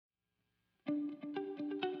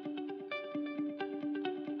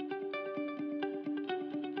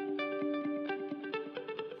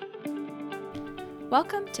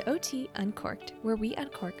Welcome to OT Uncorked, where we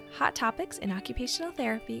uncork hot topics in occupational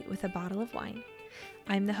therapy with a bottle of wine.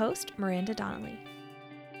 I'm the host, Miranda Donnelly.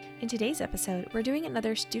 In today's episode, we're doing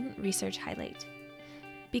another student research highlight.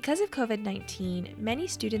 Because of COVID-19, many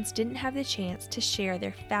students didn't have the chance to share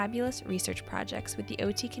their fabulous research projects with the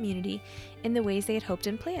OT community in the ways they had hoped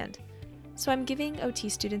and planned. So I'm giving OT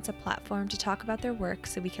students a platform to talk about their work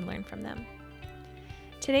so we can learn from them.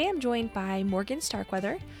 Today I'm joined by Morgan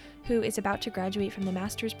Starkweather, who is about to graduate from the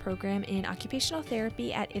master's program in occupational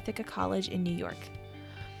therapy at Ithaca College in New York.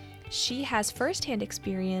 She has firsthand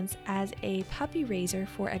experience as a puppy raiser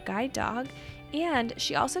for a guide dog, and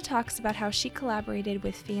she also talks about how she collaborated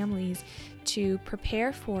with families to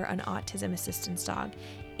prepare for an autism assistance dog,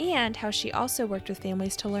 and how she also worked with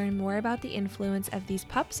families to learn more about the influence of these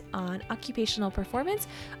pups on occupational performance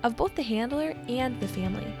of both the handler and the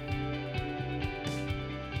family.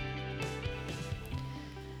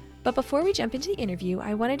 But before we jump into the interview,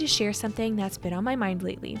 I wanted to share something that's been on my mind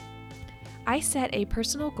lately. I set a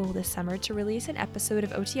personal goal this summer to release an episode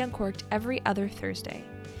of OT Uncorked every other Thursday.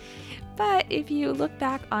 But if you look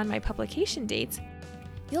back on my publication dates,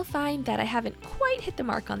 you'll find that I haven't quite hit the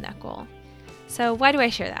mark on that goal. So why do I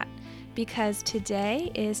share that? Because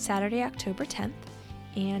today is Saturday, October 10th,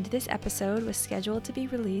 and this episode was scheduled to be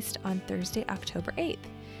released on Thursday, October 8th.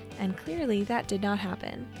 And clearly that did not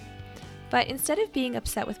happen. But instead of being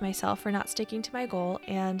upset with myself for not sticking to my goal,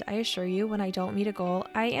 and I assure you, when I don't meet a goal,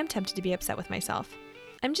 I am tempted to be upset with myself,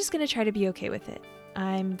 I'm just going to try to be okay with it.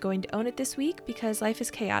 I'm going to own it this week because life is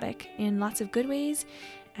chaotic in lots of good ways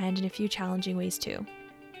and in a few challenging ways too.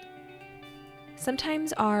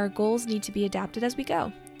 Sometimes our goals need to be adapted as we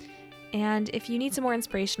go. And if you need some more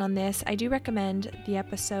inspiration on this, I do recommend the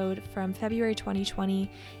episode from February 2020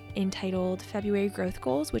 entitled February Growth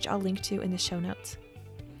Goals, which I'll link to in the show notes.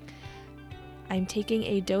 I'm taking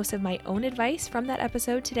a dose of my own advice from that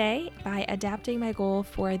episode today by adapting my goal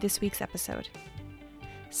for this week's episode.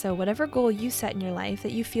 So whatever goal you set in your life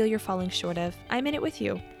that you feel you're falling short of, I'm in it with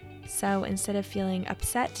you. So instead of feeling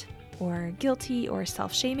upset or guilty or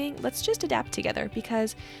self-shaming, let's just adapt together,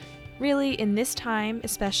 because really in this time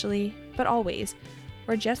especially, but always,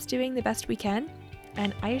 we're just doing the best we can,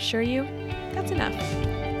 and I assure you, that's enough.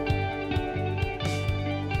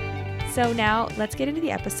 So now let's get into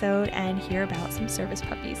the episode and hear about some service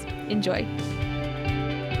puppies. Enjoy.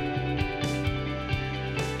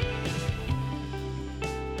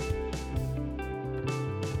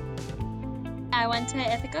 I went to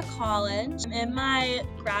Ithaca College. In my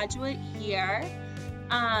graduate year,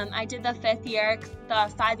 I did the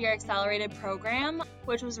 5-year accelerated program,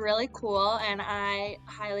 which was really cool, and I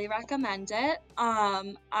highly recommend it.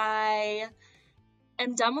 I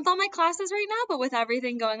am done with all my classes right now, but with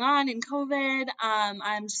everything going on in COVID,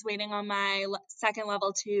 I'm just waiting on my second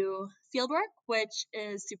level 2 fieldwork, which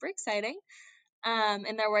is super exciting.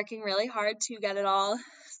 And they're working really hard to get it all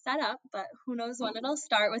set up, but who knows when it'll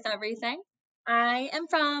start with everything. I am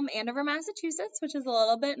from Andover, Massachusetts, which is a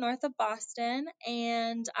little bit north of Boston,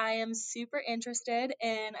 and I am super interested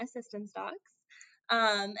in assistance dogs.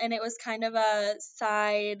 And it was kind of a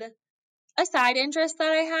side interest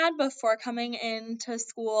that I had before coming into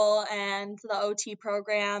school and the OT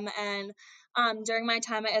program. And during my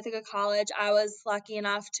time at Ithaca College, I was lucky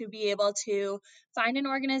enough to be able to find an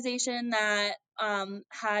organization that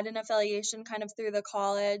had an affiliation kind of through the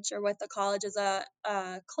college or with the college as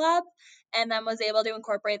a club, and then was able to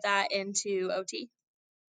incorporate that into OT.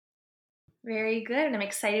 Very good, and I'm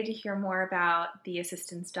excited to hear more about the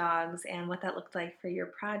assistance dogs and what that looked like for your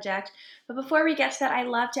project. But before we get to that, I'd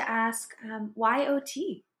love to ask, why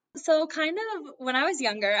OT? So kind of when I was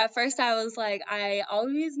younger, at first I was like, I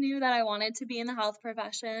always knew that I wanted to be in the health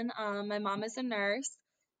profession. My mom is a nurse.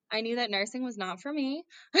 I knew that nursing was not for me.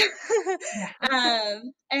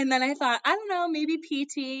 And then I thought, I don't know, maybe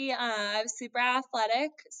PT. I was super athletic,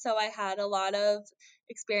 so I had a lot of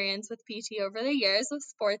experience with PT over the years with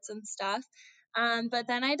sports and stuff. But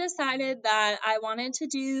then I decided that I wanted to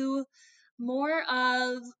do more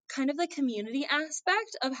of kind of the community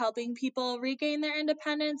aspect of helping people regain their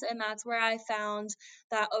independence, and that's where I found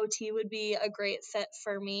that OT would be a great fit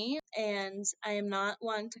for me. And I am not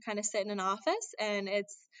one to kind of sit in an office, and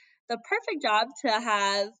it's the perfect job to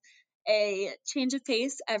have a change of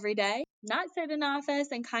pace every day, not sit in an office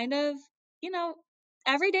and kind of,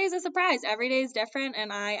 every day is a surprise. Every day is different,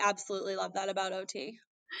 and I absolutely love that about OT.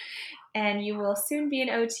 And you will soon be an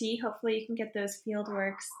OT. Hopefully you can get those field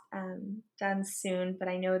works done soon. But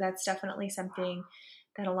I know that's definitely something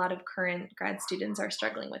that a lot of current grad students are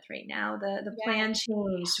struggling with right now. The plan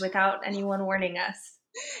changed without anyone warning us.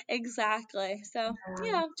 Exactly. So,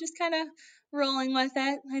 Um, just kind of rolling with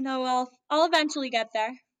it. I know I'll eventually get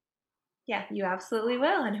there. yeah, you absolutely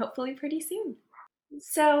will, and hopefully pretty soon.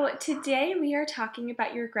 So, today we are talking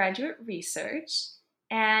about your graduate research.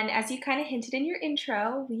 And as you kind of hinted in your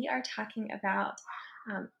intro, we are talking about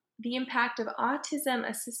um, the impact of autism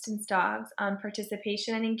assistance dogs on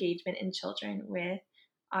participation and engagement in children with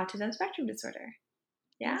autism spectrum disorder.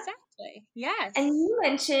 Yeah? Exactly. Yes. And you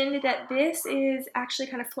mentioned that this is actually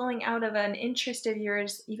kind of flowing out of an interest of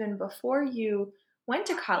yours even before you went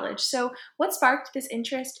to college. So, what sparked this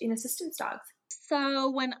interest in assistance dogs? So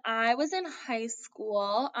when I was in high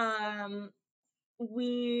school, I'd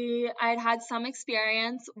had some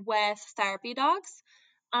experience with therapy dogs.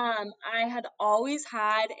 I had always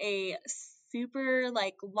had a super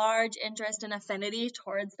like large interest and affinity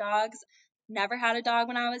towards dogs. Never had a dog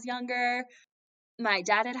when I was younger. My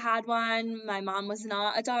dad had one. My mom was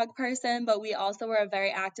not a dog person, but we also were a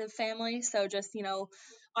very active family. So just,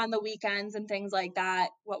 on the weekends and things like that,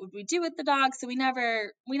 what would we do with the dog? So we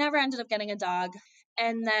never ended up getting a dog.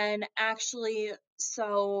 And then actually,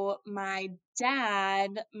 so my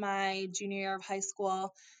dad, my junior year of high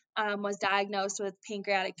school, was diagnosed with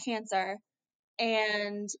pancreatic cancer.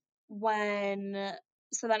 And when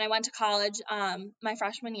so then I went to college my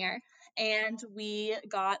freshman year, and we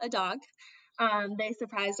got a dog. They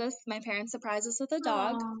surprised us. My parents surprised us with a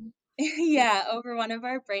dog. Oh, Yeah, over one of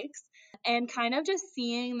our breaks. And kind of just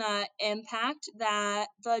seeing the impact that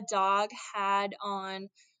the dog had on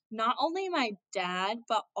not only my dad,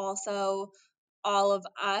 but also all of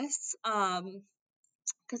us.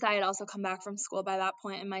 Because I had also come back from school by that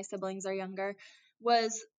point and my siblings are younger,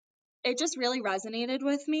 was it just really resonated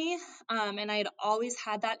with me. And I'd always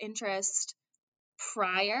had that interest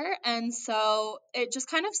prior, and so it just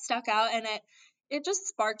kind of stuck out, and it just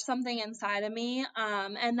sparked something inside of me.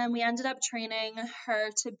 And then we ended up training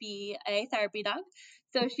her to be a therapy dog.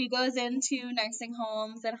 So she goes into nursing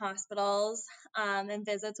homes and hospitals, and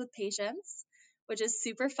visits with patients, which is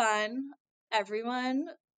super fun. Everyone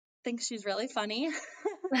thinks she's really funny.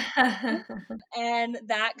 And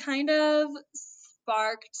that kind of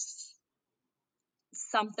sparked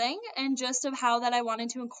something, and just of how that I wanted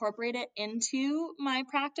to incorporate it into my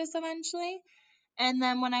practice eventually. And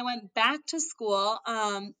then when I went back to school,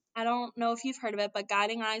 I don't know if you've heard of it, but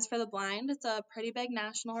Guiding Eyes for the Blind, it's a pretty big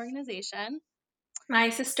national organization. my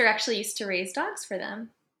sister actually used to raise dogs for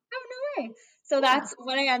them. Oh, no way. So Yeah. that's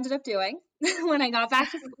what I ended up doing when I got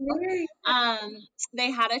back to school. Very Um,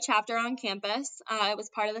 they had a chapter on campus. It was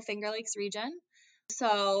part of the Finger Lakes region.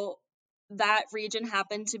 So that region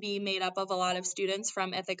happened to be made up of a lot of students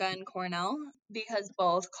from Ithaca and Cornell because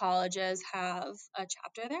both colleges have a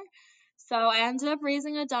chapter there. So I ended up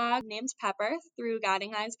raising a dog named Pepper through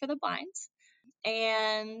Guiding Eyes for the Blind.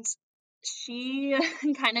 And she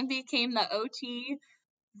kind of became the OT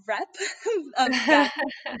rep of Guiding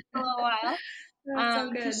for a while, That's so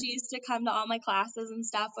because good. she used to come to all my classes and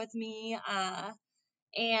stuff with me.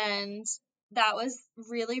 And that was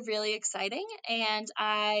really, really exciting. And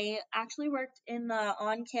I actually worked in the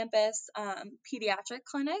on campus pediatric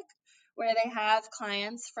clinic where they have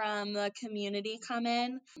clients from the community come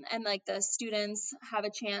in, and like the students have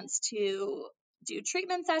a chance to do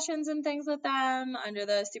treatment sessions and things with them under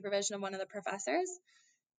the supervision of one of the professors.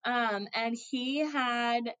 And he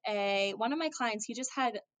had one of my clients, he just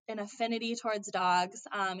had an affinity towards dogs,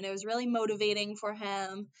 and it was really motivating for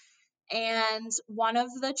him. And one of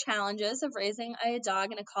the challenges of raising a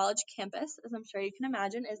dog in a college campus, as I'm sure you can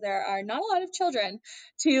imagine, is there are not a lot of children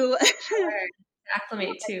to Sure.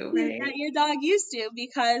 Acclimate too, get right? your dog used to,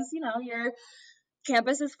 because, your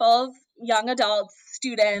campus is full of young adults,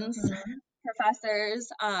 students, Mhm. professors.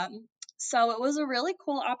 So it was a really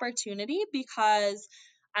cool opportunity because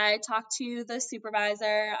I talked to the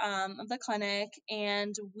supervisor of the clinic,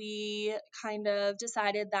 and we kind of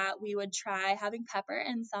decided that we would try having Pepper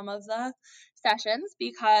in some of the sessions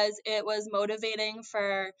because it was motivating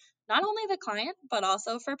for not only the client but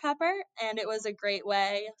also for Pepper, and it was a great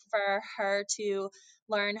way for her to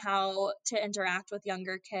learn how to interact with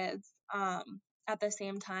younger kids at the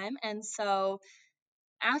same time. And so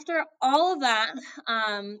after all of that,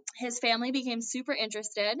 his family became super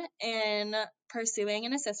interested in pursuing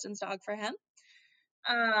an assistance dog for him.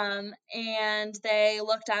 And they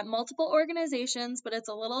looked at multiple organizations, but it's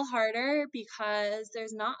a little harder because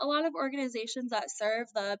there's not a lot of organizations that serve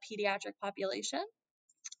the pediatric population.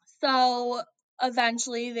 So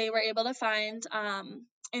eventually they were able to find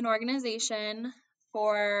an organization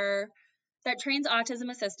for that trains autism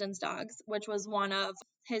assistance dogs, which was one of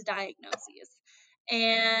his diagnoses.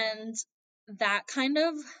 And that kind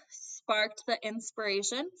of sparked the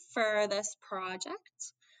inspiration for this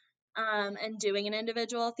project and doing an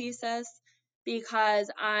individual thesis,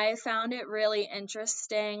 because I found it really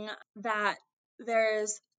interesting that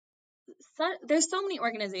there's so many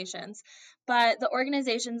organizations, but the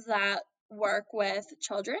organizations that work with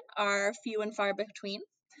children are few and far between,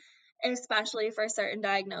 especially for certain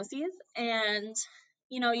diagnoses. And,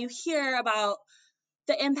 you hear about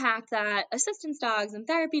the impact that assistance dogs and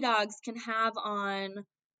therapy dogs can have on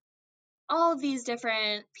all of these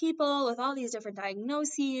different people with all these different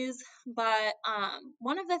diagnoses. But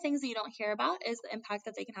one of the things that you don't hear about is the impact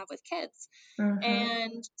that they can have with kids.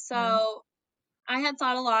 And so I had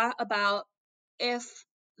thought a lot about, if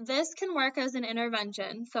this can work as an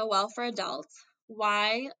intervention so well for adults,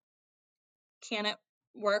 why can't it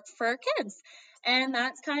work for kids? And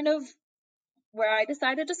that's kind of where I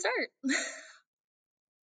decided to start.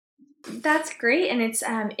 That's great, and it's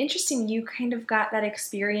interesting you kind of got that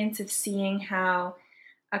experience of seeing how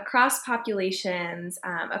across populations,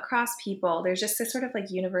 across people, there's just this sort of like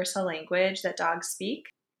universal language that dogs speak,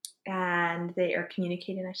 and they are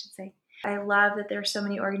communicating, I should say. I love that there are so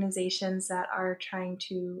many organizations that are trying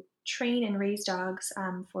to train and raise dogs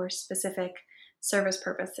for specific service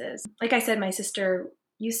purposes. Like I said, my sister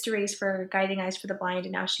used to raise for Guiding Eyes for the Blind,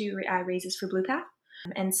 and now she raises for Blue Path.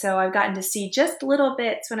 And so I've gotten to see just little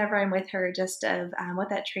bits whenever I'm with her, just of what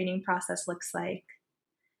that training process looks like.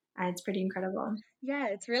 And it's pretty incredible. Yeah,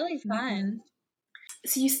 it's really fun.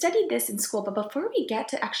 So you studied this in school, but before we get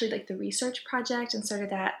to actually like the research project and sort of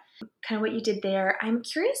that kind of what you did there, I'm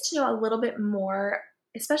curious to know a little bit more,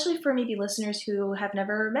 especially for maybe listeners who have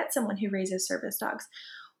never met someone who raises service dogs.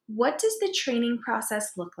 What does the training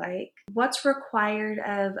process look like? What's required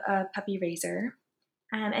of a puppy raiser?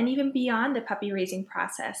 And even beyond the puppy raising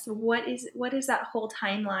process, what is that whole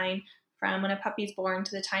timeline from when a puppy's born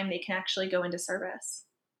to the time they can actually go into service?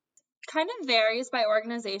 Kind of varies by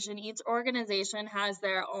organization. Each organization has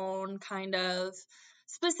their own kind of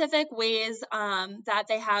specific ways that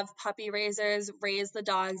they have puppy raisers raise the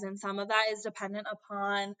dogs, and some of that is dependent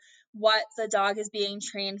upon what the dog is being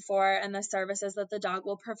trained for and the services that the dog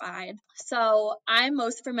will provide. So I'm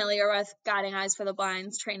most familiar with Guiding Eyes for the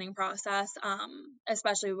Blind's training process,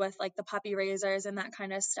 especially with like the puppy raisers and that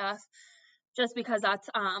kind of stuff, just because that's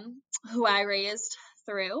who I raised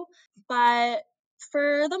through. But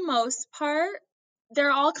for the most part,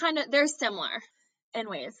 they're similar in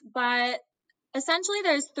ways, but essentially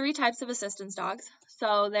there's 3 types of assistance dogs.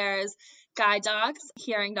 So there's guide dogs,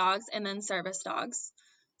 hearing dogs, and then service dogs.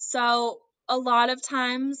 So a lot of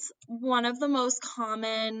times, one of the most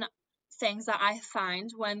common things that I find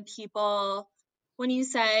when you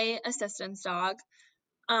say assistance dog,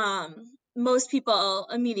 most people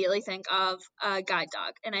immediately think of a guide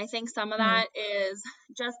dog. And I think some of that is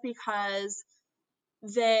just because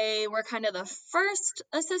they were kind of the first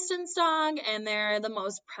assistance dog, and they're the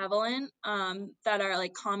most prevalent, that are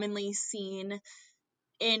like commonly seen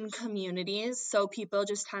in communities. So people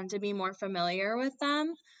just tend to be more familiar with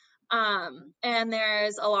them. And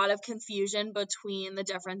there's a lot of confusion between the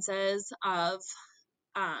differences of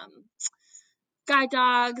guide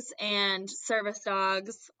dogs and service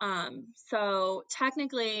dogs. So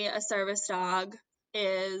technically, a service dog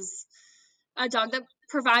is a dog that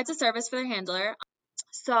provides a service for their handler.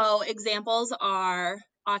 So examples are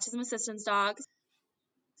autism assistance dogs,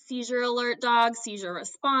 seizure alert dogs, seizure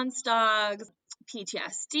response dogs,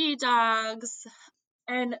 PTSD dogs,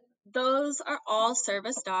 and those are all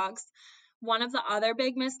service dogs. One of the other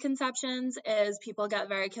big misconceptions is people get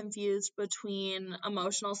very confused between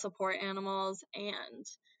emotional support animals and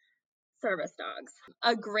service dogs.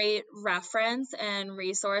 A great reference and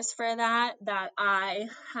resource for that I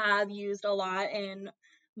have used a lot in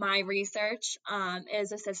my research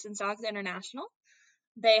is Assistance Dogs International.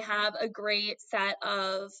 They have a great set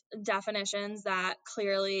of definitions that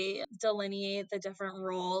clearly delineate the different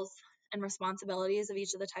roles and responsibilities of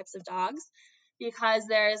each of the types of dogs, because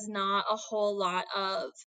there's not a whole lot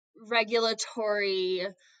of regulatory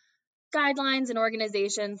guidelines and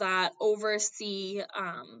organizations that oversee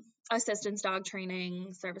assistance dog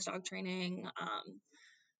training, service dog training,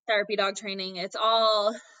 therapy dog training. It's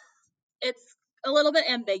a little bit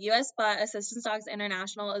ambiguous, but Assistance Dogs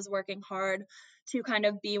International is working hard to kind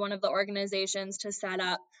of be one of the organizations to set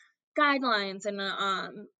up guidelines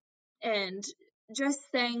and just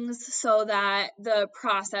things so that the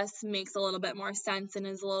process makes a little bit more sense and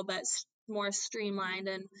is a little bit more streamlined,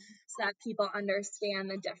 and so that people understand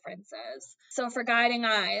the differences. So for Guiding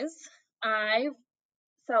Eyes, I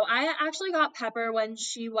actually got Pepper when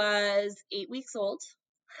she was 8 weeks old,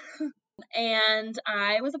 and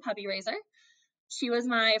I was a puppy raiser. She was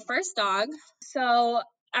my first dog. So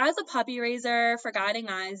as a puppy raiser for Guiding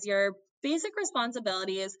Eyes, your basic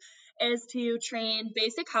responsibility is to train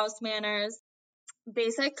basic house manners,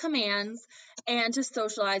 basic commands, and to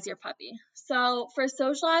socialize your puppy. So for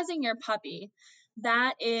socializing your puppy,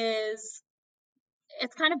 it's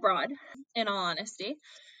kind of broad, in all honesty,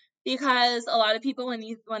 because a lot of people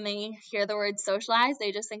when they hear the word socialize,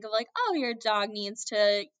 they just think of like, oh, your dog needs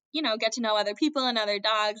to, get to know other people and other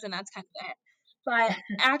dogs, and that's kind of it. But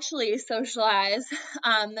actually, socialize,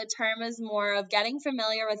 the term is more of getting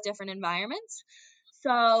familiar with different environments.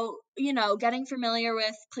 So, getting familiar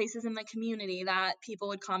with places in the community that people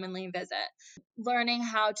would commonly visit, learning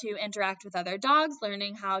how to interact with other dogs,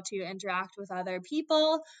 learning how to interact with other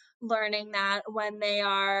people, learning that when they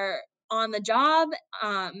are on the job,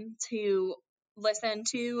 to listen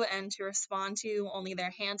to and to respond to only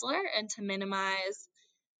their handler, and to minimize,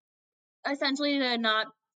 essentially,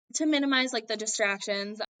 to minimize like the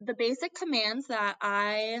distractions. The basic commands that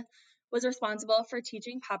I was responsible for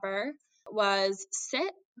teaching Pepper was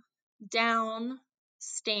sit, down,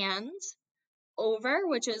 stand, over,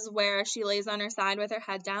 which is where she lays on her side with her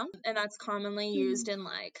head down, and that's commonly used in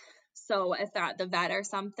like, so if they're at the vet or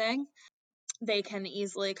something, they can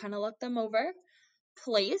easily kind of look them over.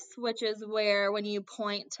 Place, which is where when you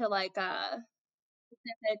point to like a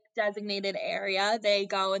specific designated area, they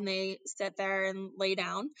go and they sit there and lay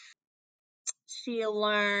down. She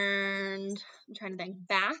learned, I'm trying to think,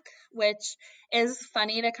 back, which is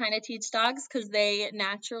funny to kind of teach dogs because they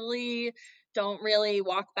naturally don't really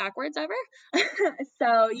walk backwards ever.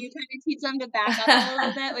 So you kind of teach them to back up a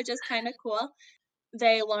little bit, which is kind of cool.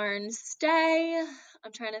 They learn stay.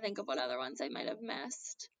 I'm trying to think of what other ones I might have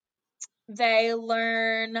missed. They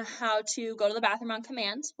learn how to go to the bathroom on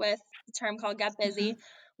command with a term called get busy,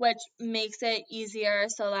 which makes it easier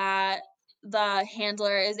so that the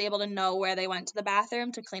handler is able to know where they went to the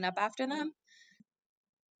bathroom to clean up after them,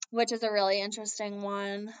 which is a really interesting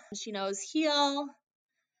one. She knows heel,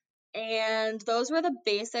 and those were the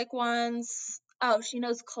basic ones. Oh, she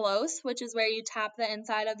knows close, which is where you tap the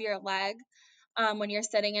inside of your leg when you're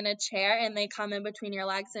sitting in a chair and they come in between your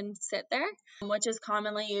legs and sit there, which is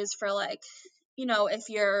commonly used for like, if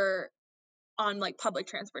you're on like public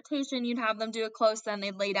transportation, you'd have them do it close, then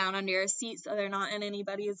they'd lay down under your seat so they're not in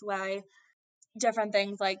anybody's way, different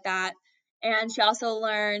things like that. And she also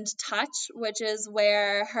learned touch, which is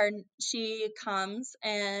where she comes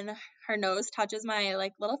and her nose touches my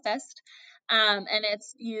like little fist. And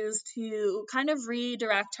it's used to kind of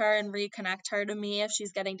redirect her and reconnect her to me if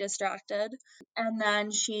she's getting distracted. And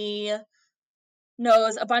then she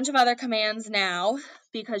knows a bunch of other commands now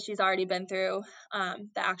because she's already been through the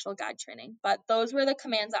actual guide training. But those were the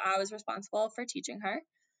commands that I was responsible for teaching her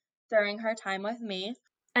during her time with me.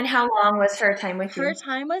 And how long was her time with you? Her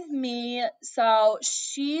time with me, so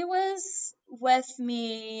she was with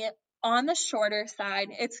me on the shorter side.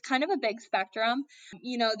 It's kind of a big spectrum.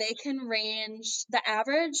 They can range, the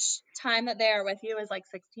average time that they are with you is like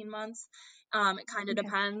 16 months. It kind of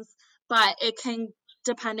depends, but it can,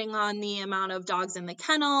 depending on the amount of dogs in the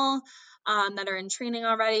kennel that are in training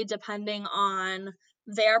already, depending on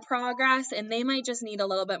their progress, and they might just need a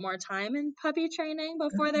little bit more time in puppy training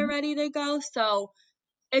before they're ready to go. So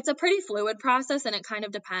it's a pretty fluid process and it kind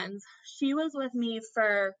of depends. She was with me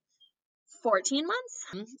for 14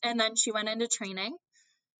 months and then she went into training.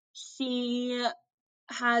 She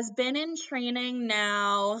has been in training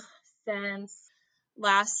now since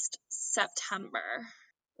last September.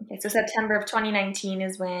 Okay, so September of 2019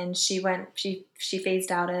 is when she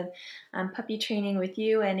phased out of puppy training with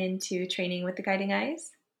you and into training with the Guiding Eyes?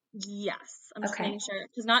 Yes, I'm just making sure,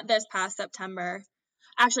 because not this past September.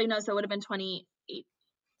 Actually, no, so it would have been 2018.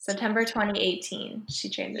 September 2018, she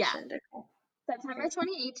transitioned. Yeah. Okay. September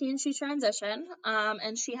 2018, she transitioned,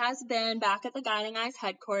 and she has been back at the Guiding Eyes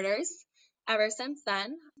headquarters ever since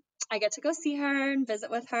then. I get to go see her and visit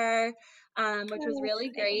with her, which was really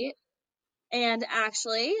great. And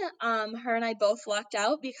actually, her and I both lucked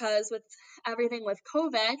out because with everything with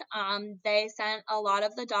COVID, they sent a lot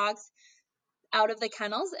of the dogs out of the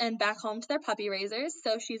kennels and back home to their puppy raisers.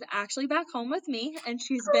 So she's actually back home with me, and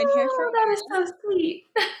she's been here for a while. That is so sweet.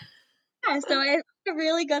 Yeah, so it's a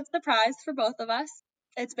really good surprise for both of us.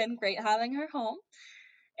 It's been great having her home.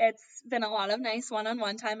 It's been a lot of nice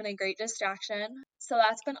one-on-one time and a great distraction. So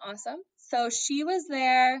that's been awesome. So she was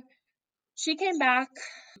there. She came back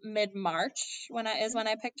mid-March when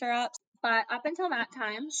I picked her up. But up until that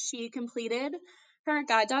time, she completed her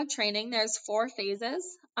guide dog training. There's 4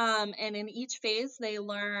 phases. And in each phase, they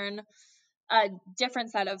learn a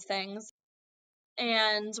different set of things.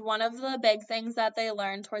 And one of the big things that they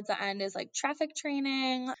learn towards the end is like traffic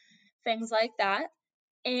training, things like that.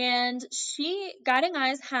 And Guiding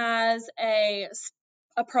Eyes has a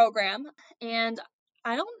program, and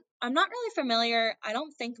I'm not really familiar. I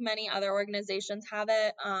don't think many other organizations have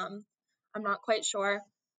it. I'm not quite sure,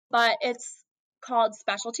 but it's called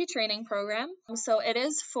Specialty Training Program. So it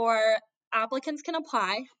is for applicants can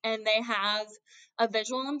apply, and they have a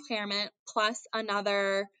visual impairment plus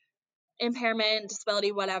another impairment,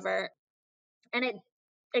 disability, whatever, and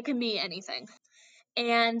it can be anything.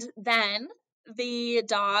 And then the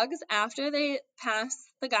dogs, after they pass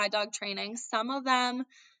the guide dog training, some of them,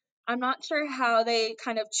 I'm not sure how they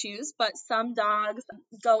kind of choose, but some dogs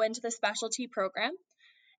go into the specialty program,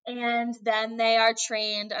 and then they are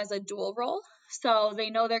trained as a dual role. So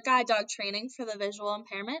they know their guide dog training for the visual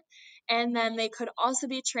impairment, and then they could also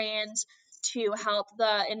be trained to help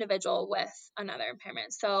the individual with another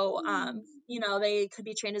impairment. So, they could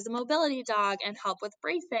be trained as a mobility dog and help with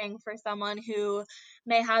bracing for someone who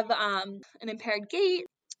may have an impaired gait,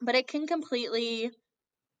 but it can completely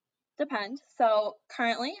depend. So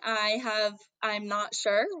currently I'm not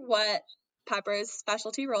sure what Pepper's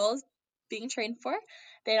specialty role is being trained for.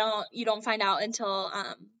 You don't find out until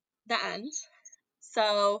the end.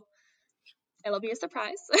 So it'll be a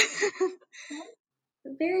surprise.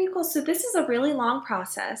 Very cool. So this is a really long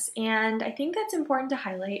process, and I think that's important to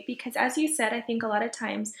highlight because, as you said, I think a lot of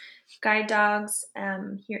times guide dogs,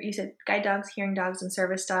 you said guide dogs, hearing dogs, and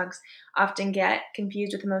service dogs often get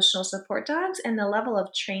confused with emotional support dogs, and the level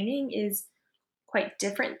of training is quite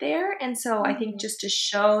different there. And so I think Mhm. just to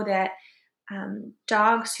show that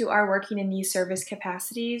dogs who are working in these service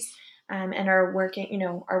capacities and are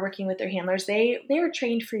working with their handlers, they are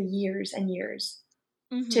trained for years and years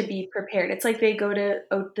to Mhm. be prepared. It's like they go to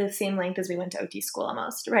the same length as we went to OT school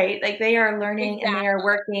almost, right? Like they are learning and they are Exactly.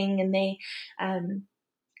 working and they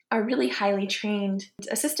are really highly trained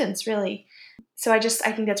assistants, really. So I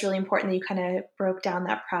think that's really important that you kind of broke down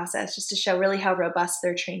that process just to show really how robust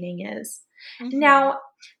their training is. Mhm. Now,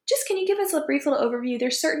 just can you give us a brief little overview?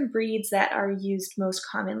 There's certain breeds that are used most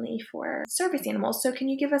commonly for service animals. So can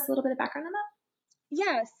you give us a little bit of background on that?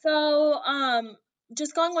 Yeah, so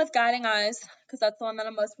just going with Guiding Eyes, because that's the one that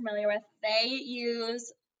I'm most familiar with.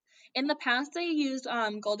 In the past they used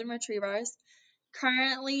golden retrievers.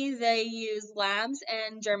 Currently they use labs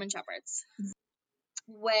and German shepherds.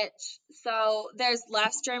 So there's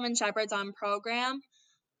less German shepherds on program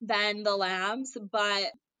than the labs,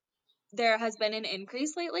 but there has been an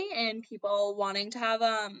increase lately in people wanting to have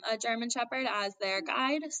a German shepherd as their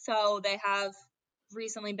guide, so they have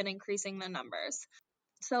recently been increasing the numbers.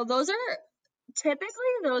 So those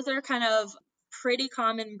are kind of pretty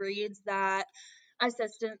common breeds that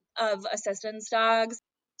assistance dogs.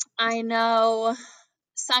 I know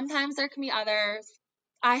sometimes there can be others.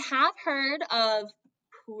 I have heard of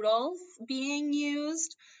poodles being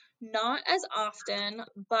used, not as often,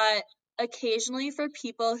 but occasionally for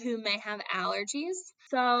people who may have allergies.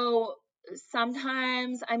 So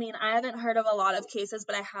sometimes, I haven't heard of a lot of cases,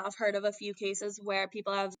 but I have heard of a few cases where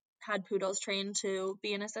people have had poodles trained to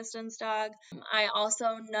be an assistance dog. I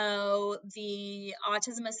also know the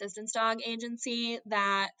Autism Assistance Dog Agency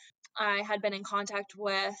that I had been in contact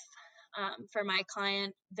with for my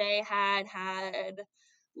client. They had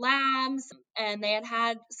labs and they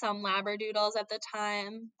had some labradoodles at the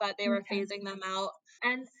time, but they were Okay. phasing them out.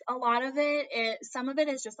 And some of it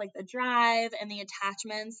is just like the drive and the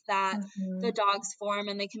attachments that the Mhm. dogs form,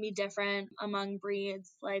 and they can be different among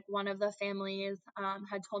breeds. Like one of the families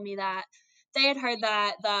had told me that they had heard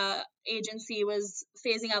that the agency was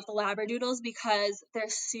phasing out the labradoodles because they're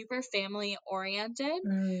super family oriented,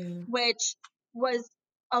 Mm. which was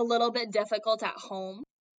a little bit difficult at home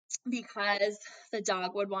because the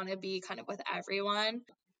dog would want to be kind of with everyone.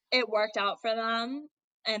 It worked out for them,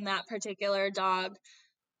 and that particular dog,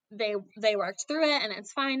 they worked through it and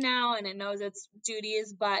it's fine now and it knows its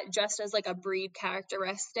duties, but just as like a breed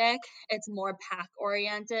characteristic, it's more pack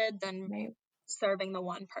oriented than Right. serving the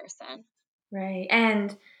one person. Right.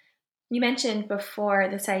 And you mentioned before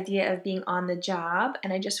this idea of being on the job,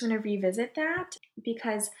 and I just want to revisit that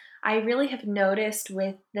because I really have noticed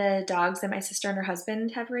with the dogs that my sister and her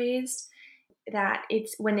husband have raised that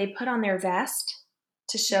it's when they put on their vest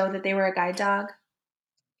to show that they were a guide dog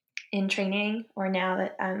in training, or now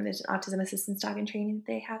that there's an autism assistance dog in training that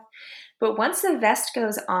they have. But once the vest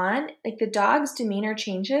goes on, like the dog's demeanor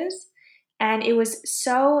changes. And it was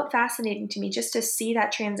so fascinating to me just to see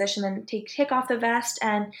that transition and take off the vest,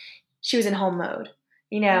 and she was in home mode,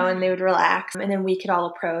 and they Mm-hmm. would relax, and then we could all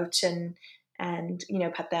approach and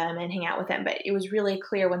pet them and hang out with them. But it was really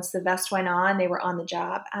clear once the vest went on, they were on the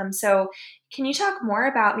job. So can you talk more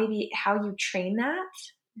about maybe how you train that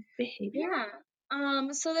behavior?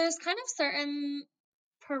 Yeah. So there's kind of certain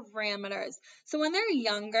parameters. So when they're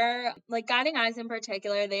younger, like Guiding Eyes in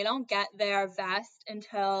particular, they don't get their vest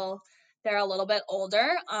until they're a little bit older.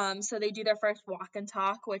 So they do their first walk and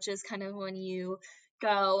talk, which is kind of when you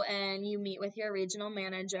go and you meet with your regional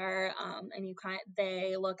manager, and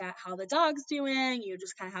they look at how the dog's doing. You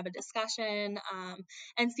just kind of have a discussion,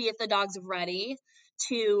 and see if the dog's ready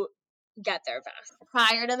to get their vest.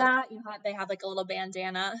 Prior to that, they have like a little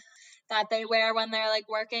bandana that they wear when they're like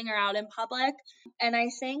working or out in public. And I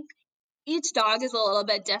think each dog is a little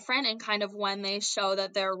bit different and kind of when they show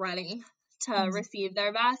that they're ready to receive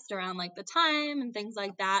their vest, around like the time and things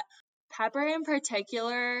like that. Pepper in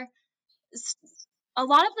particular, a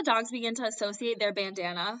lot of the dogs begin to associate their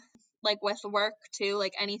bandana like with work too,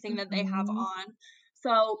 like anything that they have on.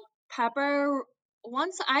 So Pepper,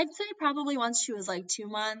 I'd say probably once she was like 2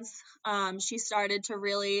 months, she started to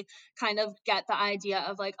really kind of get the idea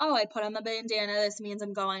of like, oh, I put on the bandana, this means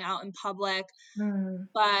I'm going out in public.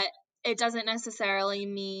 But it doesn't necessarily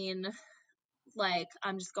mean like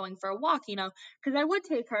I'm just going for a walk, because I would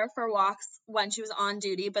take her for walks when she was on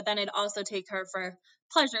duty, but then I'd also take her for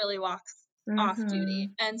leisurely walks off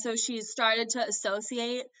duty. And so she started to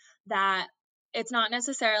associate that it's not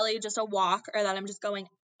necessarily just a walk or that I'm just going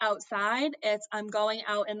outside. It's I'm going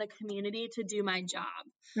out in the community to do my job.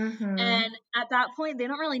 And at that point, they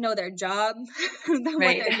don't really know their job, what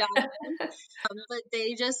their job is, but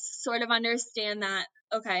they just sort of understand that,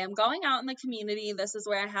 okay, I'm going out in the community. This is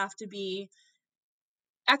where I have to be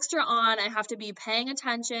extra on. I have to be paying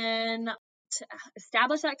attention to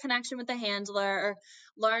establish that connection with the handler,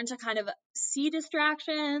 learn to kind of see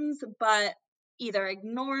distractions, but either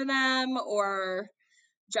ignore them or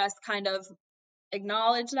just kind of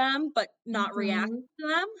acknowledge them, but not react to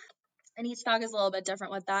them. And each dog is a little bit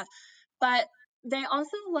different with that. But they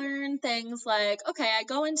also learn things like, okay, I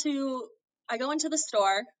go into the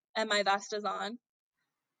store and my vest is on.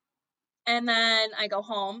 And then I go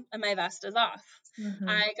home and my vest is off.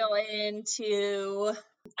 I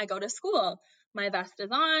go to school, my vest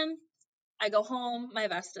is on. I go home, my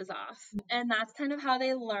vest is off. And that's kind of how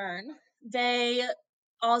they learn. They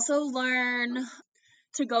also learn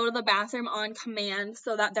to go to the bathroom on command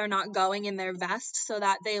so that they're not going in their vest, so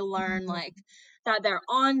that they learn like that they're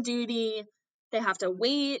on duty. They have to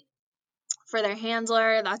wait for their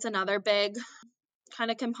handler. That's another big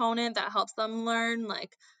kind of component that helps them learn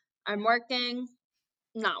like I'm working,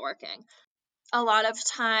 not working. A lot of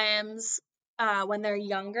times when they're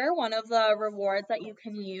younger, one of the rewards that you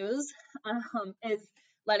can use is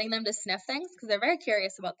letting them to sniff things because they're very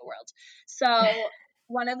curious about the world. So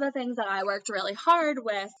one of the things that I worked really hard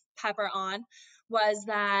with Pepper on was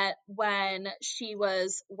that when she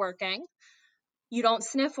was working, you don't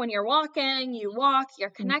sniff when you're walking, you walk, you're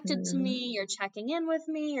connected to me, you're checking in with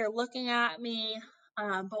me, you're looking at me.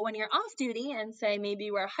 But when you're off duty and say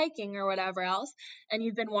maybe we're hiking or whatever else, and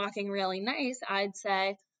you've been walking really nice, I'd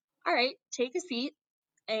say, all right, take a seat.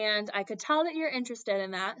 And I could tell that you're interested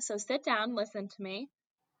in that. So sit down, listen to me.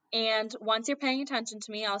 And once you're paying attention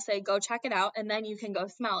to me, I'll say, go check it out. And then you can go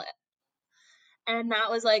smell it. And that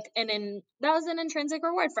was like that was an intrinsic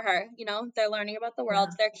reward for her. They're learning about the world.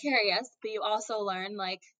 They're curious, but you also learn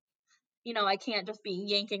like, I can't just be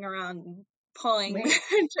yanking around, pulling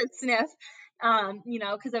to sniff,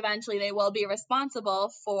 because eventually they will be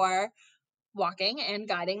responsible for walking and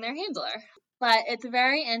guiding their handler. But it's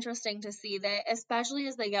very interesting to see that, especially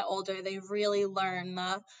as they get older, they really learn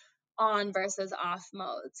the on versus off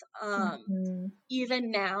modes.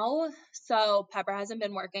 Even now, so Pepper hasn't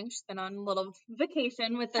been working. She's been on a little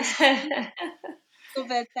vacation with this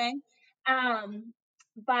COVID thing.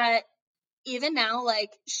 But even now,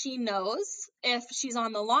 like, she knows if she's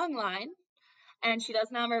on the long line and she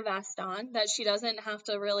doesn't have her vest on, that she doesn't have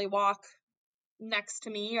to really walk next to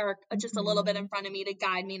me or just a little bit in front of me to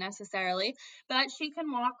guide me necessarily, but she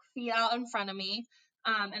can walk feet out in front of me,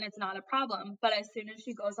 and it's not a problem. But as soon as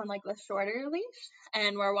she goes on like the shorter leash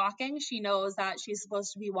and we're walking, she knows that she's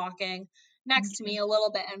supposed to be walking next to me, a little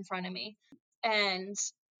bit in front of me. And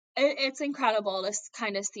it's incredible to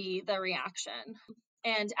kind of see the reaction.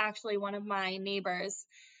 And actually, one of my neighbors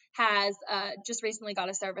has just recently got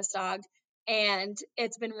a service dog, and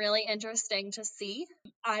it's been really interesting to see.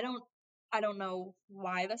 I don't know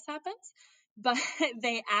why this happens, but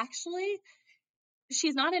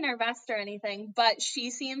she's not in her vest or anything, but she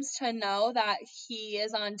seems to know that he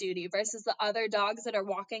is on duty versus the other dogs that are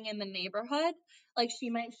walking in the neighborhood. Like, she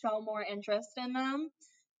might show more interest in them,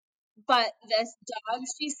 but this dog,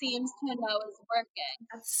 she seems to know is working.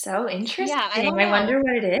 That's so interesting. Yeah, I don't I know. wonder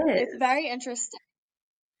what it is. It's very interesting.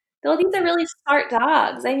 Well, these are really smart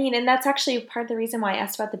dogs. I mean, and that's actually part of the reason why I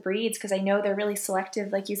asked about the breeds, because I know they're really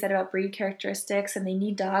selective, like you said, about breed characteristics, and they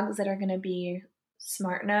need dogs that are going to be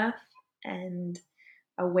smart enough and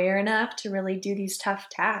aware enough to really do these tough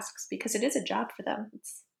tasks because it is a job for them.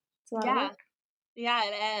 It's a lot of Yeah. work. Yeah,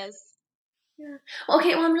 it is. Yeah. Well,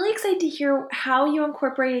 okay, well, I'm really excited to hear how you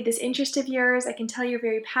incorporated this interest of yours. I can tell you're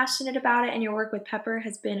very passionate about it, and your work with Pepper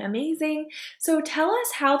has been amazing. So tell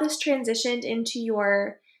us how this transitioned into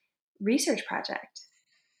your research project.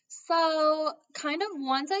 So, kind of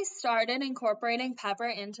once I started incorporating Pepper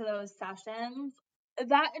into those sessions,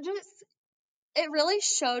 that just it really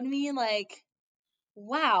showed me like,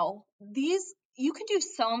 wow, these you can do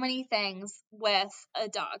so many things with a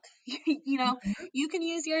dog. You know, you can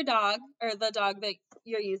use your dog or the dog that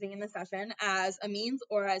you're using in the session as a means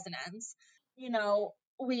or as an ends. You know,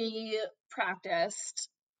 we practiced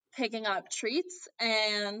picking up treats,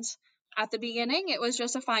 and at the beginning it was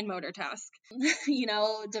just a fine motor task. You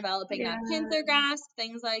know, developing that Yeah. pincer grasp,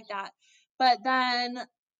 things like that. But then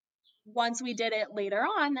once we did it later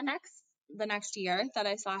on the next year that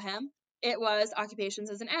I saw him, it was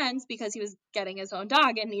occupations as an ends because he was getting his own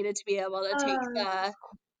dog and needed to be able to take Oh, the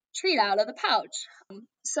treat out of the pouch.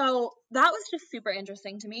 So that was just super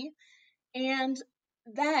interesting to me. And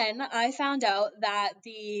then I found out that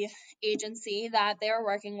the agency that they were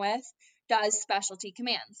working with does specialty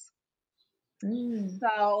commands. mm.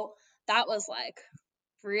 So that was like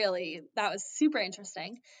that was super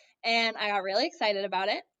interesting. And I got really excited about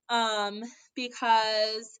it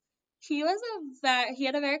because he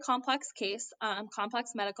had a very complex case,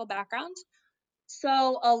 complex medical background.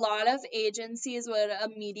 So a lot of agencies would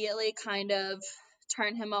immediately kind of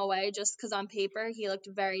turn him away just because on paper he looked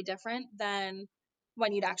very different than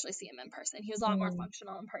when you'd actually see him in person. He was a lot more Mm.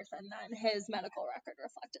 functional in person than his medical record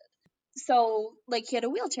reflected. So like he had a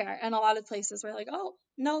wheelchair, and a lot of places were like, oh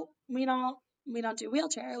no, we don't do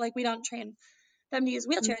wheelchair, like we don't train them to use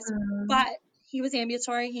wheelchairs. Mhm. But he was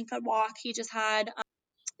ambulatory, he could walk, he just had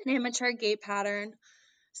an immature gait pattern.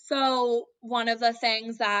 So one of the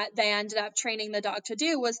things that they ended up training the dog to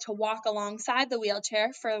do was to walk alongside the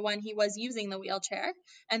wheelchair for when he was using the wheelchair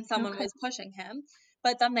and someone Okay. was pushing him.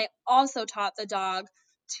 But then they also taught the dog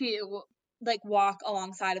to like walk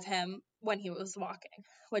alongside of him when he was walking,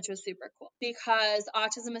 which was super cool because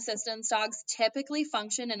autism assistance dogs typically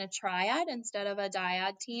function in a triad instead of a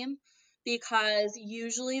dyad team because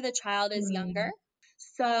usually the child is younger. Mm.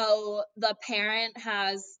 So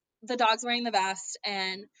the dog's wearing the vest,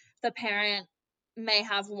 and the parent may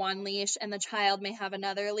have one leash and the child may have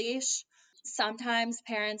another leash. Sometimes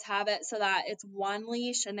parents have it so that it's one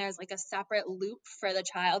leash and there's like a separate loop for the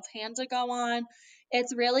child's hand to go on.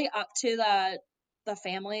 It's really up to the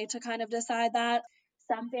family to kind of decide that.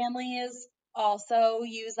 Some families also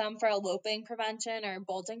use them for eloping prevention or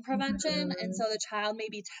bolting prevention, and Mhm. so the child may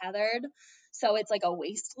be tethered. So it's like a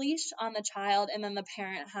waist leash on the child, and then the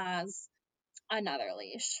parent has another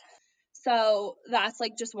leash. So that's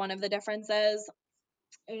like just one of the differences.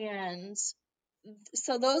 And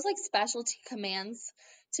so those like specialty commands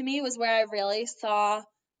to me was where I really saw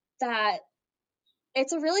that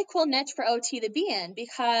it's a really cool niche for OT to be in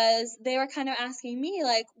because they were kind of asking me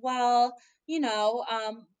like, well,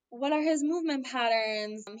 what are his movement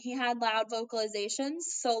patterns? He had loud vocalizations,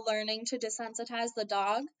 so learning to desensitize the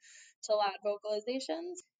dog to loud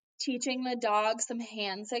vocalizations, teaching the dog some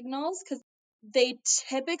hand signals because they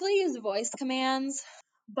typically use voice commands,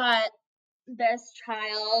 but this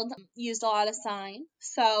child used a lot of sign.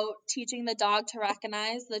 So teaching the dog to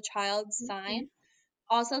recognize the child's sign. Okay.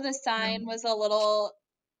 Also, the sign was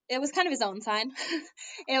it was kind of his own sign.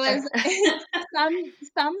 It Sure. was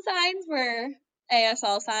some signs were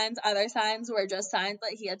ASL signs, other signs were just signs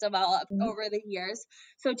that he had developed Mhm. over the years.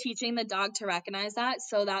 So teaching the dog to recognize that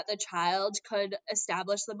so that the child could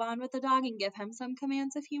establish the bond with the dog and give him some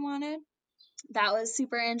commands if he wanted. That was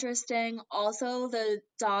super interesting. Also, the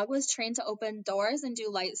dog was trained to open doors and do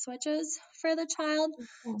light switches for the child.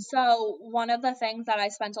 Cool. So, one of the things that I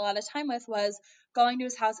spent a lot of time with was going to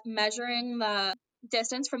his house, measuring the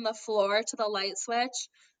distance from the floor to the light switch,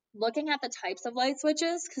 looking at the types of light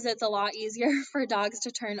switches, because it's a lot easier for dogs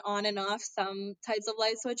to turn on and off some types of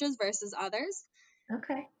light switches versus others.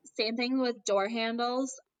 Okay. Same thing with door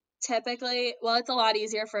handles. Typically, well, it's a lot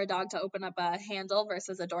easier for a dog to open up a handle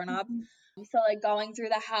versus a doorknob. Mhm. So, like going through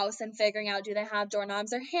the house and figuring out, do they have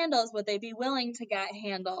doorknobs or handles? Would they be willing to get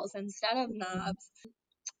handles instead of knobs?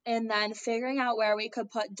 And then figuring out where we could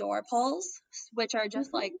put door pulls, which are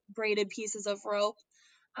just Mhm. like braided pieces of rope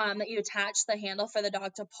that you attach the handle for the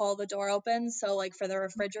dog to pull the door open. So, like for the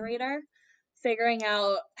refrigerator, figuring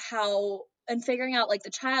out how and figuring out like the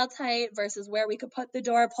child height versus where we could put the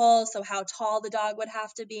door pull, so how tall the dog would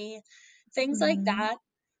have to be, things like Mhm. that.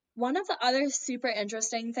 One of the other super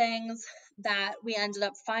interesting things that we ended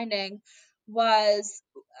up finding was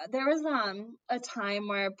there was a time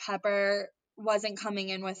where Pepper wasn't coming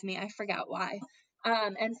in with me. I forget why.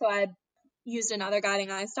 And so I used another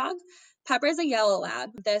guiding eyes dog. Pepper's a yellow lab.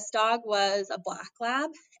 This dog was a black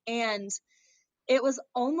lab, and it was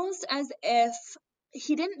almost as if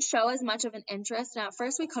he didn't show as much of an interest. And at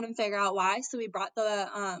first we couldn't figure out why, so we brought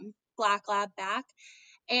the black lab back,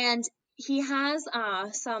 and he has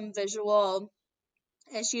some visual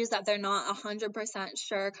issues that they're not 100%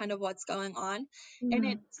 sure kind of what's going on. And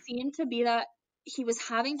it Mhm. seemed to be that he was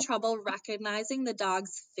having trouble recognizing the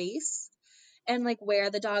dog's face and like where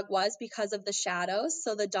the dog was because of the shadows.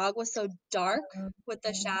 So the dog was so dark with the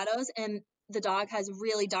Okay. shadows, and the dog has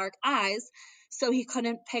really dark eyes, so he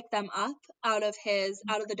couldn't pick them up out of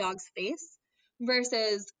the dog's face.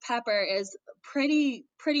 Versus Pepper is pretty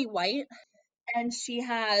white, and she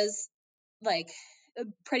has like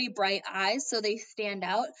pretty bright eyes, so they stand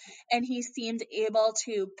out, and he seemed able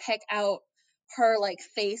to pick out her like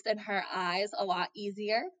face and her eyes a lot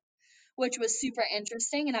easier, which was super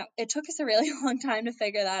interesting. And it took us a really long time to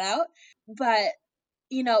figure that out. But,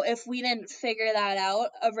 if we didn't figure that out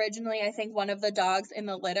originally, I think one of the dogs in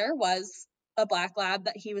the litter was a black lab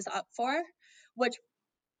that he was up for, which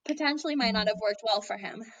potentially might not have Mhm. worked well for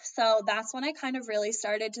him. So that's when I kind of really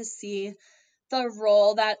started to see the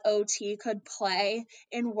role that OT could play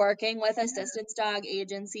in working with assistance dog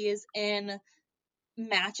agencies in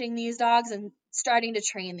matching these dogs and starting to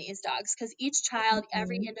train these dogs, because each child,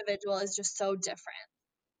 every Mhm. individual is just so different,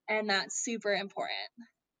 and that's super important.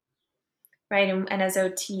 Right. And as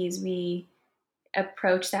OTs, we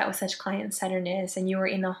approach that with such client-centeredness, and you were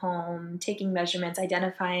in the home taking measurements,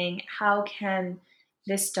 identifying how can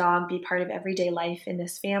this dog be part of everyday life in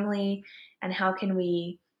this family, and how can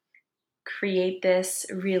we create this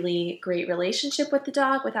really great relationship with the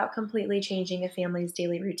dog without completely changing a family's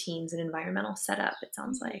daily routines and environmental setup, it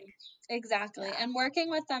sounds like. Exactly. Yeah. And working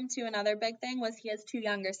with them too, another big thing was he has two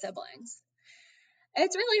younger siblings.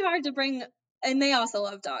 It's really hard to bring, and they also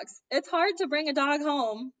love dogs. It's hard to bring a dog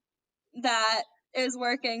home that is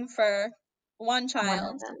working for one One of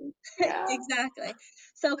child. them. Yeah. Exactly.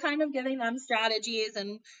 So kind of giving them strategies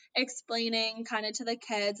and explaining kind of to the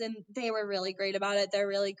kids, and they were really great about it. They're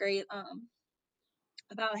really great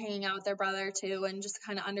about hanging out with their brother too, and just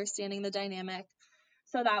kind of understanding the dynamic.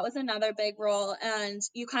 So that was another big role. And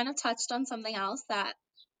you kind of touched on something else that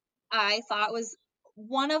I thought was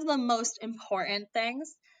one of the most important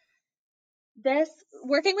things. This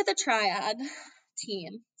working with a triad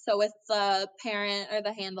team, so with the parent or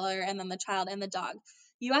the handler and then the child and the dog,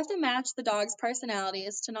 you have to match the dog's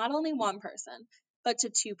personalities to not only one person, but to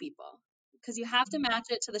two people, because you have to match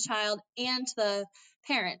it to the child and to the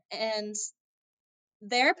parent. And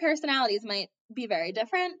their personalities might be very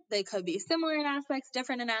different. They could be similar in aspects,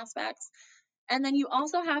 different in aspects. And then you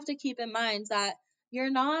also have to keep in mind that you're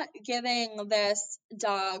not giving this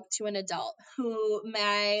dog to an adult who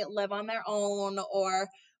may live on their own or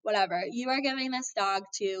whatever. You are giving this dog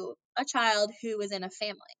to a child who is in a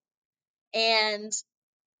family. And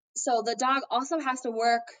so the dog also has to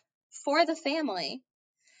work for the family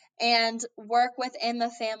and work within the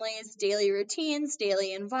family's daily routines,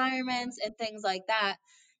 daily environments, and things like that.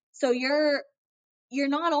 So you're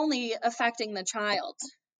not only affecting the child,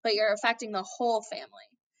 but you're affecting the whole family,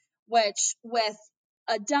 which with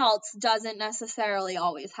adults doesn't necessarily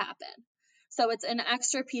always happen. So it's an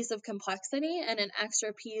extra piece of complexity and an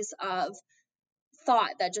extra piece of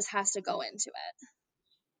thought that just has to go into it.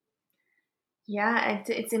 Yeah,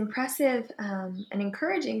 it's impressive and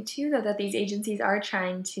encouraging too, though, that these agencies are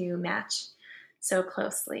trying to match so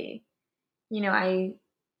closely. I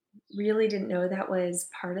really didn't know that was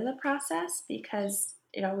part of the process because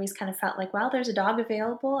it always kind of felt like, well, there's a dog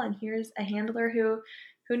available, and here's a handler who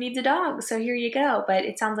needs a dog, so here you go. But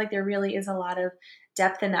it sounds like there really is a lot of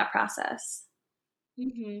depth in that process.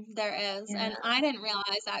 There is. Yeah. And I didn't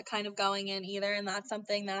realize that kind of going in either. And that's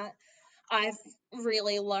something that I've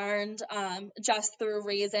really learned just through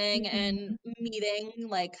raising and Mhm. meeting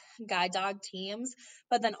like guide dog teams,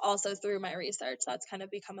 but then also through my research, that's kind of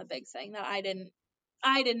become a big thing that I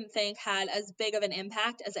didn't think had as big of an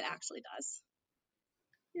impact as it actually does.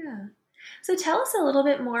 Yeah. So tell us a little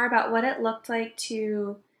bit more about what it looked like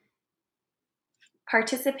to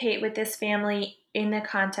participate with this family in the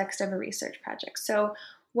context of a research project. So,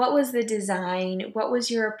 what was the design? What was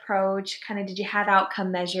your approach? Kind of, did you have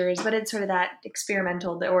outcome measures? What did sort of that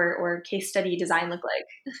experimental or case study design look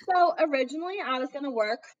like? So originally I was going to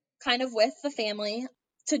work kind of with the family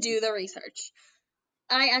to do the research.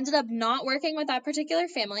 I ended up not working with that particular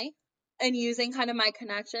family and using kind of my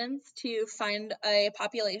connections to find a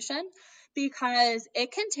population, because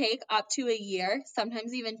it can take up to a year,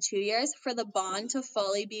 sometimes even 2 years, for the bond to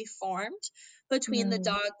fully be formed between the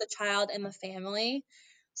dog, the child, and the family.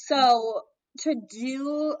 So to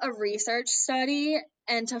do a research study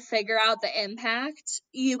and to figure out the impact,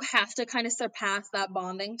 you have to kind of surpass that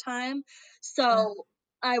bonding time. So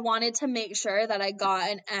I wanted to make sure that I got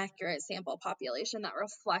an accurate sample population that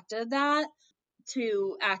reflected that,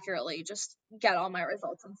 to accurately just get all my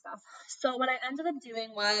results and stuff. So what I ended up doing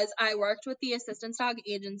was I worked with the assistance dog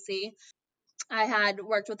agency I had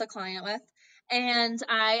worked with a client with, and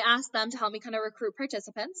I asked them to help me kind of recruit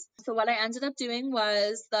participants. So what I ended up doing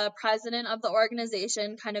was the president of the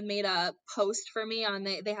organization kind of made a post for me on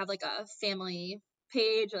they have like a family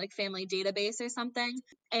page, or like family database or something.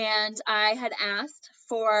 And I had asked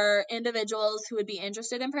for individuals who would be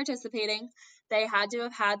interested in participating. They had to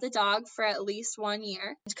have had the dog for at least 1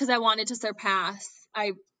 year, because I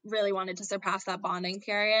really wanted to surpass that bonding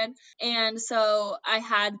period. And so I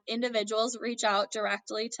had individuals reach out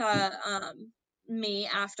directly to me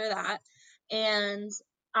after that. And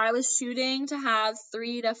I was shooting to have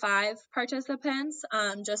 3 to 5 participants,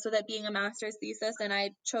 just with it being a master's thesis. And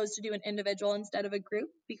I chose to do an individual instead of a group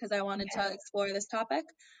because I wanted to explore this topic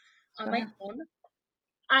on my own.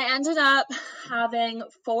 I ended up having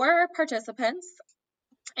 4 participants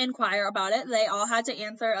inquire about it. They all had to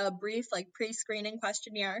answer a brief, like, pre-screening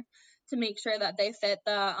questionnaire to make sure that they fit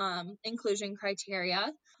the inclusion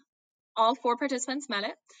criteria. All 4 participants met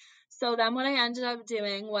it. So then what I ended up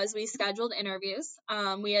doing was we scheduled interviews.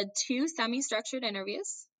 We had 2 semi-structured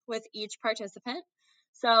interviews with each participant.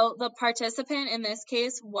 So the participant in this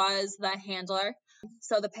case was the handler.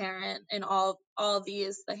 So the parent in all of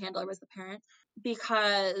these, the handler was the parent,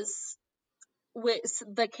 because with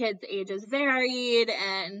the kids' ages varied,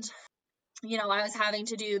 and I was having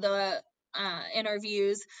to do the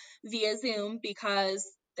interviews via Zoom because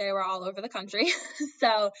they were all over the country.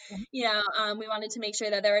 So, we wanted to make sure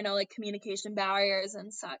that there were no like communication barriers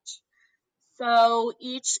and such. So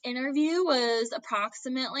each interview was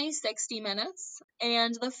approximately 60 minutes.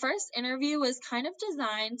 And the first interview was kind of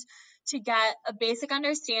designed to get a basic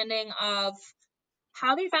understanding of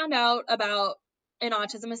how they found out about an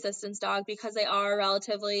autism assistance dog, because they are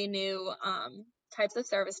relatively new types of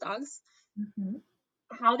service dogs.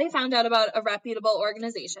 How they found out about a reputable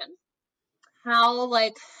organization, how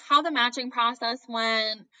the matching process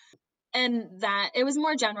went, and that it was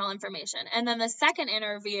more general information. And then the second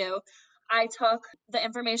interview, I took the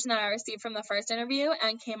information that I received from the first interview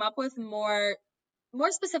and came up with more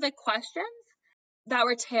specific questions that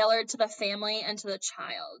were tailored to the family and to the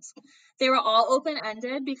child. They were all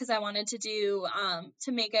open-ended because I wanted to do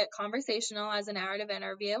to make it conversational as a narrative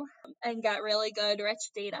interview and get really good, rich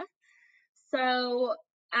data. So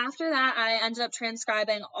after that, I ended up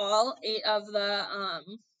transcribing all 8 of the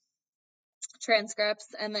transcripts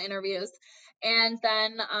and the interviews, and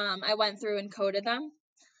then I went through and coded them.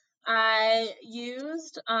 I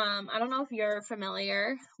used, I don't know if you're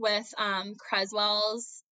familiar with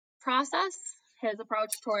Creswell's process, his approach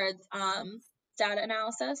towards data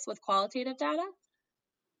analysis with qualitative data.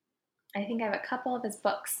 I think I have a couple of his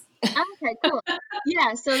books. Okay, cool.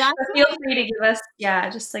 Yeah, so that's feel free to give us,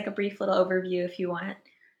 just like a brief little overview if you want.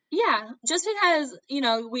 Yeah, just because,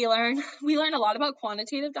 we learn a lot about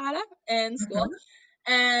quantitative data in school,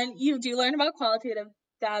 and you do learn about qualitative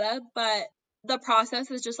data, but the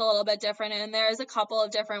process is just a little bit different, and there's a couple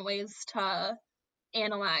of different ways to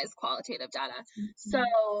analyze qualitative data. So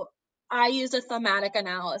I used a thematic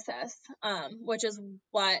analysis, which is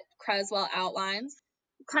what Creswell outlines.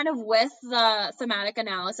 Kind of with the thematic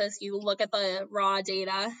analysis, you look at the raw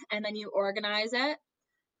data, and then you organize it,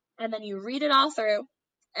 and then you read it all through,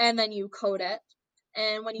 and then you code it.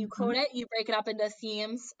 And when you code it, you break it up into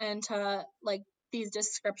themes and to like these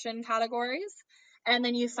description categories. And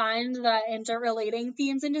then you find the interrelating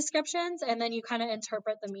themes and descriptions, and then you kind of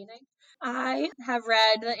interpret the meaning. I have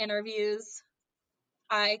read the interviews.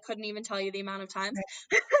 I couldn't even tell you the amount of times.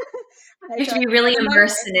 You have to be really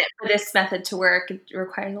immersed in it for this method to work. It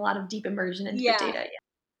requires a lot of deep immersion into the data.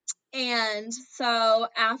 And so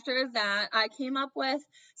after that, I came up with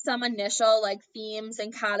some initial like themes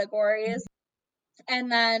and categories.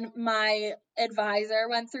 And then my advisor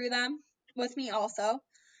went through them with me also.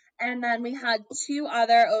 And then we had 2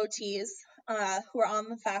 other OTs who were on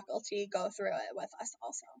the faculty go through it with us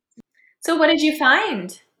also. So what did you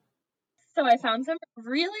find? So I found some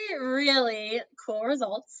really, really cool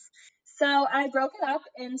results. So I broke it up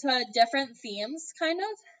into different themes, kind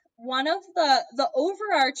of. One of the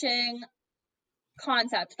overarching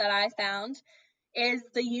concept that I found is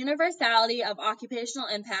the universality of occupational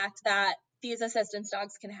impact that these assistance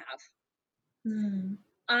dogs can have. Mm.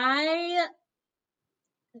 I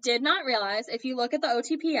did not realize, if you look at the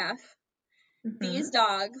OTPF, these Mm-hmm.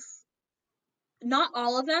 dogs, not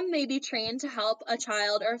all of them may be trained to help a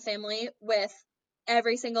child or family with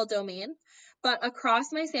every single domain, but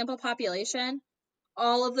across my sample population,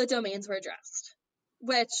 all of the domains were addressed,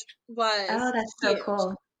 which was Oh, that's so huge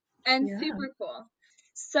cool. and Yeah. super cool.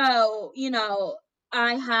 So,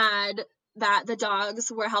 I had that the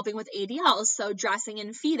dogs were helping with ADLs, so dressing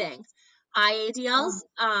and feeding. IADLs,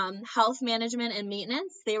 health management and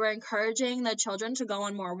maintenance. They were encouraging the children to go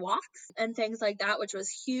on more walks and things like that, which was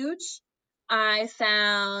huge. I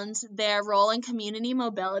found their role in community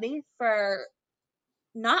mobility for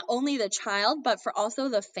not only the child, but for also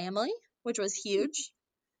the family, which was huge.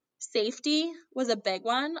 Safety was a big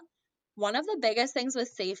one. One of the biggest things with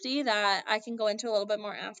safety that I can go into a little bit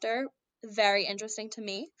more after, very interesting to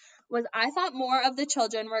me, was I thought more of the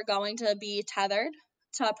children were going to be tethered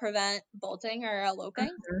to prevent bolting or eloping.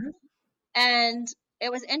 Mhm. And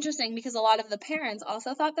it was interesting because a lot of the parents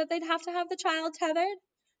also thought that they'd have to have the child tethered,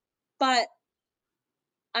 but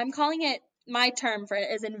I'm calling it, my term for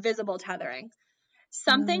it is invisible tethering.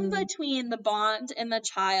 Something Mm. between the bond and the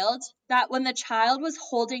child, that when the child was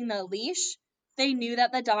holding the leash, they knew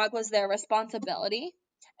that the dog was their responsibility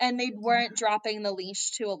and they weren't dropping the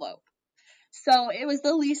leash to elope. So it was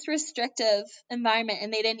the least restrictive environment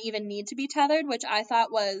and they didn't even need to be tethered, which I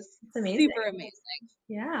thought was It's amazing. super amazing.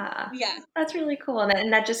 Yeah. Yeah, That's really cool.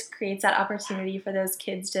 And that just creates that opportunity for those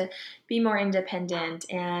kids to be more independent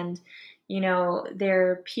and,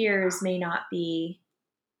 their peers may not be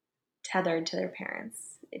tethered to their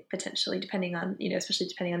parents, potentially depending on, especially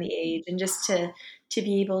depending on the age and just to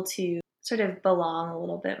be able to sort of belong a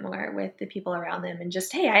little bit more with the people around them and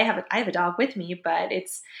just, hey, I have a dog with me, but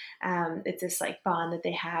it's this like bond that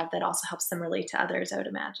they have that also helps them relate to others, I would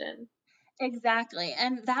imagine. exactly.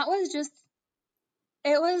 And that was just,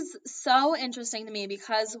 it was so interesting to me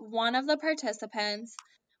because one of the participants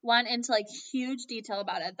went into like huge detail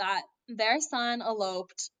about it, that their son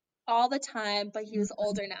eloped all the time, but he was Mhm.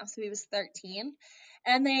 older now, so he was 13.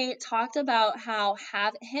 And they talked about how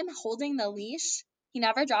have him holding the leash, he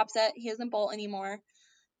never drops it, he doesn't bolt anymore.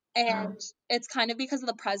 Wow. And it's kind of because of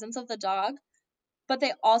the presence of the dog. But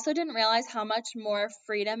they also didn't realize how much more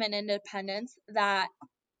freedom and independence that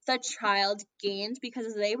the child gained,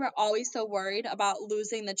 because they were always so worried about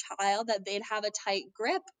losing the child that they'd have a tight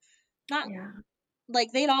grip. Not Yeah.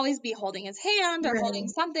 like they'd always be holding his hand or holding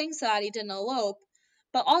Right. something so that he didn't elope.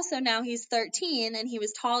 But also now he's 13 and he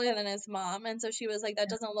was taller than his mom. And so she was like, that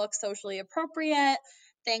doesn't look socially appropriate,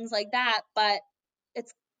 things like that. But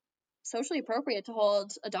it's socially appropriate to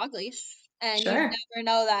hold a dog leash, and you Sure. never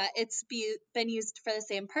know that it's been used for the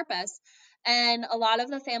same purpose. And a lot of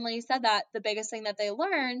the families said that the biggest thing that they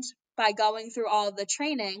learned by going through all of the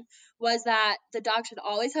training was that the dog should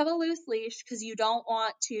always have a loose leash, because you don't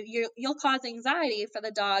want to, you'll cause anxiety for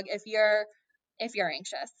the dog if you're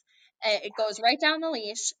anxious. It goes right down the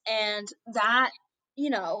leash, and that, you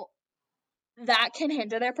know that can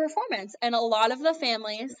hinder their performance. And a lot of the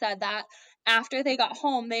families said that after they got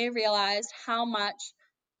home, they realized how much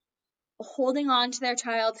holding on to their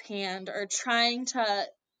child's hand or trying to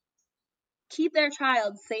keep their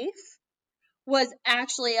child safe was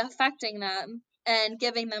actually affecting them and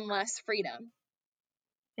giving them less freedom.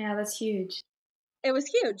 Yeah, that's huge. It was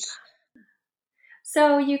huge.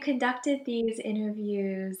 So you conducted these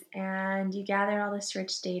interviews and you gathered all this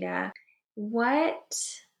rich data. What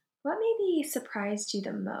maybe surprised you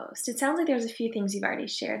the most? It sounds like there's a few things you've already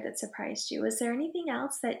shared that surprised you. Was there anything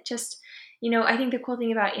else that just, I think the cool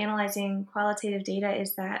thing about analyzing qualitative data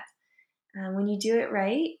is that when you do it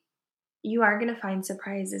right, you are going to find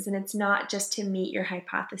surprises, and it's not just to meet your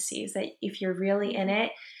hypotheses. That if you're really in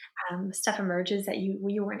it, stuff emerges that you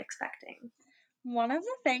weren't expecting. One of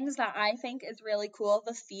the things that I think is really cool,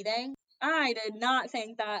 the feeding. I did not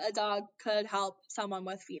think that a dog could help someone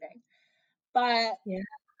with feeding. But Yeah,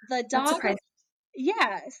 the that's dog, surprising.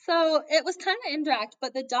 yeah, so it was kind of indirect,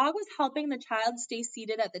 but the dog was helping the child stay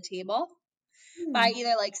seated at the table by Hmm.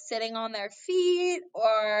 either like sitting on their feet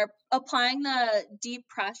or applying the deep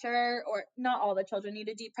pressure, or not all the children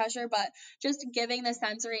needed deep pressure, but just giving the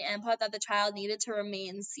sensory input that the child needed to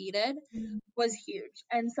remain seated was huge.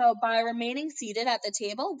 And so by remaining seated at the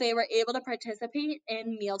table, they were able to participate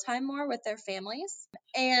in mealtime more with their families.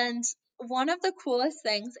 And one of the coolest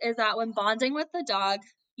things is that when bonding with the dog,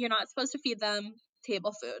 you're not supposed to feed them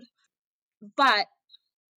table food, but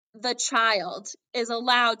the child is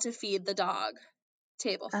allowed to feed the dog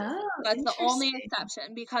table food. Oh, That's the only interesting.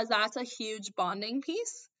 exception because that's a huge bonding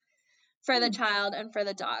piece for the child and for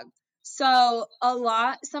the dog. So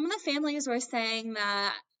some of the families were saying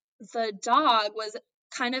that the dog was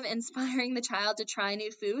kind of inspiring the child to try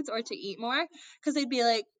new foods or to eat more because they'd be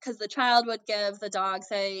like, because the child would give the dog,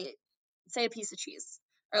 say a piece of cheese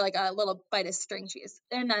or like a little bite of string cheese,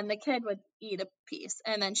 and then the kid would eat a piece,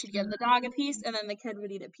 and then she'd give the dog a piece, and then the kid would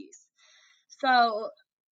eat a piece. So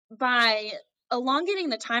by elongating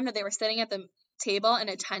the time that they were sitting at the table and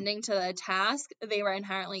attending to the task, they were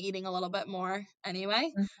inherently eating a little bit more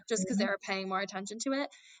anyway, just because they Mhm. were paying more attention to it.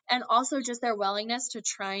 And also, just their willingness to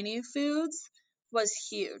try new foods was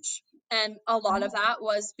huge. And a lot of that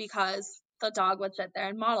was because the dog would sit there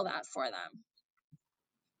and model that for them.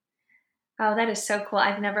 Oh, that is so cool.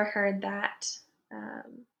 I've never heard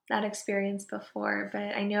that experience before,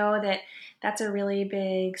 but I know that that's a really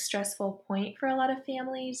big stressful point for a lot of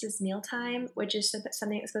families is mealtime, which is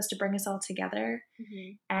something that's supposed to bring us all together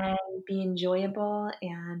Mm-hmm. and be enjoyable.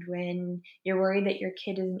 And when you're worried that your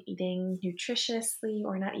kid isn't eating nutritiously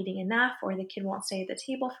or not eating enough, or the kid won't stay at the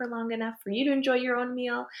table for long enough for you to enjoy your own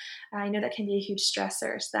meal, I know that can be a huge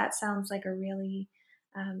stressor. So that sounds like a really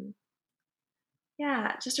um,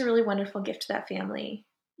 yeah, just a really wonderful gift to that family.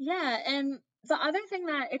 Yeah, and the other thing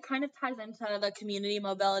that it kind of ties into the community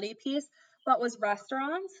mobility piece, but was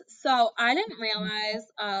restaurants. So I didn't realize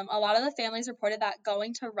a lot of the families reported that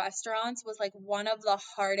going to restaurants was like one of the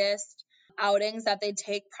hardest outings that they'd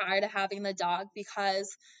take prior to having the dog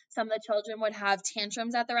because some of the children would have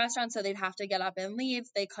tantrums at the restaurant, so they'd have to get up and leave.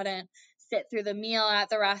 They couldn't sit through the meal at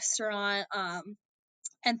the restaurant.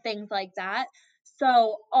 And things like that.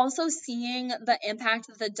 So, also seeing the impact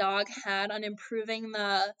that the dog had on improving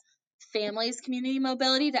the family's community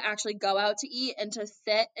mobility to actually go out to eat and to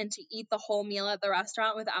sit and to eat the whole meal at the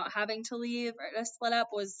restaurant without having to leave or to split up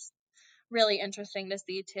was really interesting to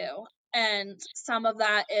see too. And some of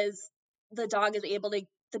that is the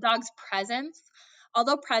dog's presence.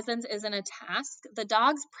 Although presence isn't a task, the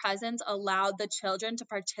dog's presence allowed the children to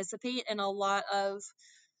participate in a lot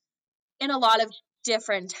of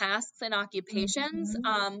different tasks and occupations,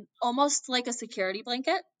 Mhm. almost like a security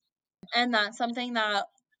blanket. And that's something that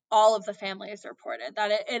all of the families reported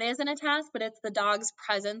that it isn't a task, but it's the dog's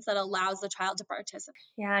presence that allows the child to participate.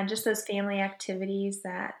 Yeah, and just those family activities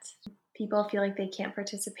that people feel like they can't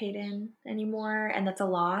participate in anymore, and that's a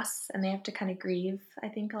loss, and they have to kind of grieve, I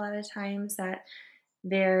think, a lot of times that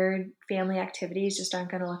their family activities just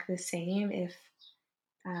aren't going to look the same if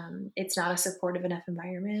it's not a supportive enough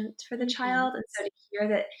environment for the Mm-hmm. child. And so to hear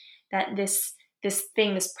that this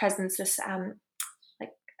presence,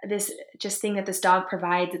 like this just thing that this dog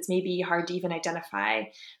provides, it's maybe hard to even identify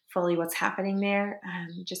fully what's happening there.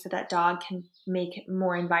 Just that dog can make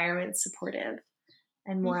more environments supportive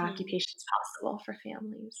and more Mm-hmm. occupations possible for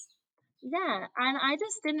families. Yeah, and I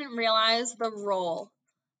just didn't realize the role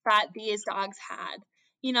that these dogs had.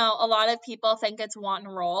 You know, a lot of people think it's one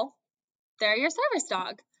role. They're your service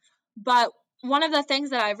dog. But one of the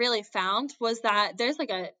things that I really found was that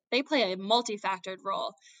they play a multifactored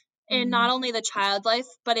role in not Mm, only the child's life,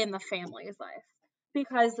 but in the family's life.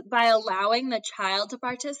 Because by allowing the child to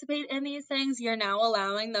participate in these things, you're now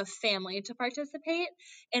allowing the family to participate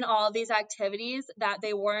in all of these activities that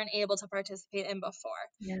they weren't able to participate in before.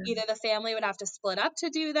 yeah. Either the family would have to split up to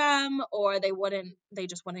do them, or they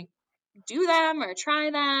just wouldn't do them or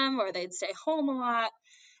try them, or they'd stay home a lot.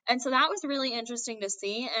 And so that was really interesting to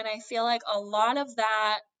see. And I feel like a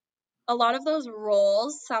lot of those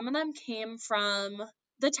roles, some of them came from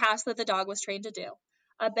the task that the dog was trained to do.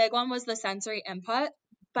 A big one was the sensory input.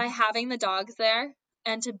 By having the dogs there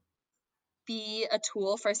and to be a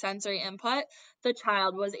tool for sensory input, the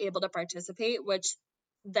child was able to participate, which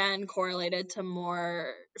then correlated to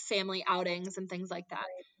more family outings and things like that.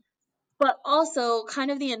 But also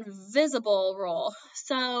kind of the invisible role.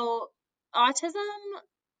 So, autism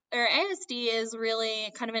or ASD is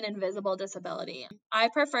really kind of an invisible disability. I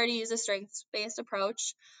prefer to use a strengths based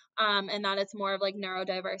approach, and that it's more of like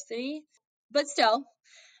neurodiversity, but still,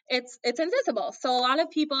 it's invisible. So a lot of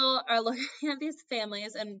people are looking at these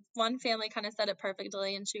families, and one family kind of said it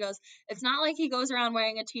perfectly, and she goes, "It's not like he goes around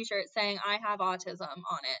wearing a T-shirt saying I have autism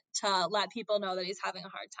on it to let people know that he's having a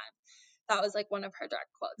hard time." That was like one of her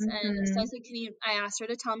direct quotes. And so I Mhm. said, I asked her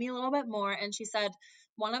to tell me a little bit more. And she said,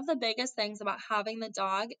 one of the biggest things about having the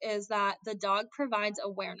dog is that the dog provides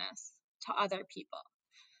awareness to other people.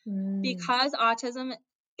 Mm, Because autism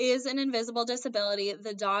is an invisible disability,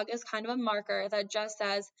 the dog is kind of a marker that just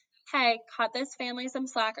says, hey, cut this family some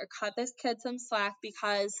slack or cut this kid some slack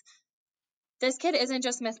because this kid isn't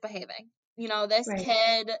just misbehaving. You know, this right.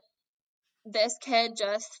 kid this kid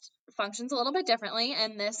just functions a little bit differently,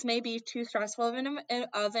 and this may be too stressful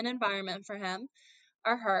of an environment for him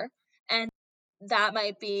or her, and that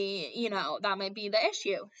might be, that might be the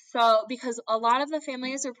issue. So, because a lot of the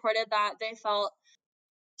families reported that they felt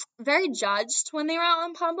very judged when they were out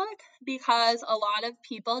in public, because a lot of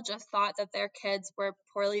people just thought that their kids were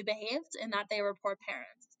poorly behaved and that they were poor parents.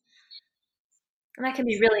 And that can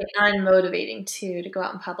be really unmotivating too, to go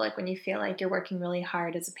out in public when you feel like you're working really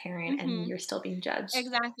hard as a parent and you're still being judged.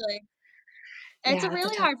 Exactly. It's Yeah, a that's a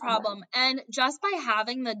really tough hard combo. problem. And just by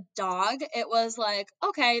having the dog, it was like,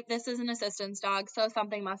 okay, this is an assistance dog, so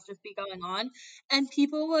something must just be going on. And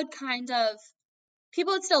people would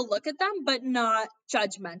still look at them, but not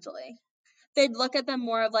judgmentally. They'd look at them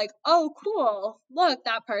more of like, oh, cool, look,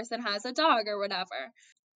 that person has a dog or whatever.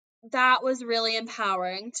 That was really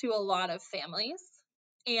empowering to a lot of families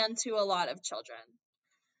and to a lot of children.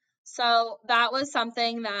 So that was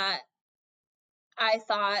something that I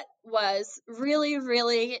thought was really,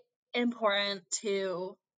 really important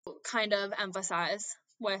to kind of emphasize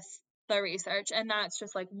with the research. And that's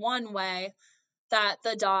just like one way that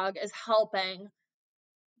the dog is helping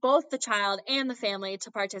both the child and the family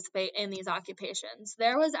to participate in these occupations.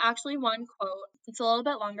 There was actually one quote, it's a little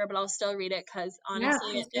bit longer, but I'll still read it because Yeah,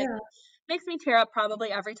 honestly, please it do. makes me tear up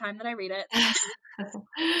probably every time that I read it.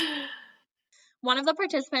 One of the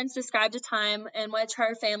participants described a time in which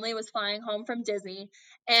her family was flying home from Disney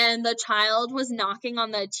and the child was knocking on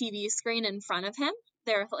the TV screen in front of him.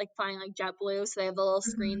 They're like flying like JetBlue, so they have the little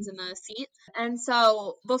screens in the seat. And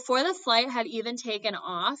so before the flight had even taken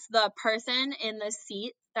off, the person in the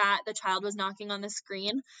seat that the child was knocking on the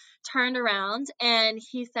screen turned around and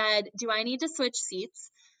he said, "Do I need to switch seats?"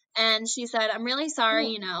 And she said, "I'm really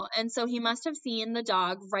sorry, And so he must have seen the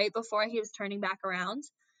dog right before he was turning back around.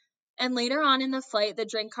 And later on in the flight, the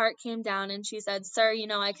drink cart came down and she said, "Sir,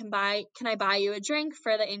 can I buy you a drink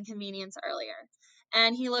for the inconvenience earlier?"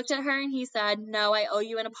 And he looked at her and he said, "No, I owe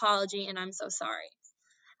you an apology and I'm so sorry."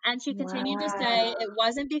 And she continued to say Wow. it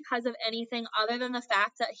wasn't because of anything other than the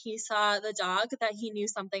fact that he saw the dog that he knew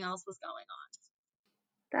something else was going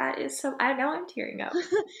That is so, I know I'm tearing up. on.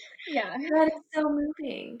 Yeah. That is so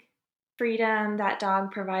moving. Freedom that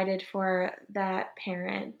dog provided for that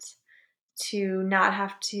parent to not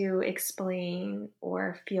have to explain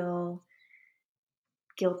or feel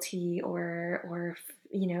guilty or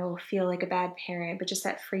feel like a bad parent, but just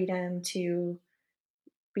that freedom to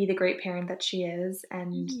be the great parent that she is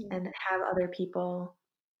and have other people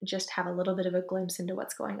just have a little bit of a glimpse into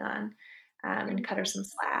what's going on, and cut her some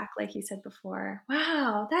Exactly. slack, like you said before.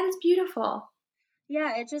 Wow, that is beautiful.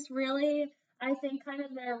 Yeah, it just really, I think, kind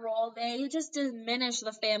of their role, they just diminish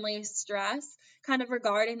the family's stress, kind of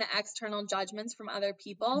regarding the external judgments from other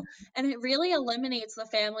people. And it really eliminates the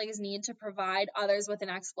family's need to provide others with an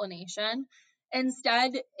explanation.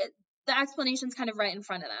 Instead, the explanation's kind of right in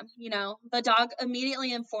front of them. The dog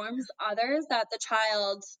immediately informs others that the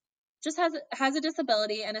child just has a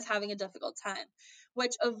disability and is having a difficult time,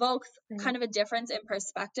 which evokes Right. kind of a difference in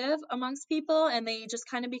perspective amongst people, and they just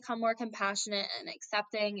kind of become more compassionate and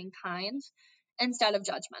accepting and kind instead of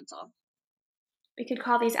judgmental. We could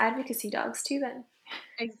call these advocacy dogs too then.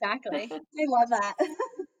 Exactly. I love that.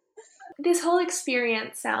 This whole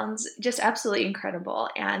experience sounds just absolutely incredible,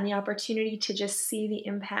 and the opportunity to just see the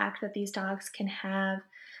impact that these dogs can have,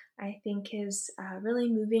 I think, is really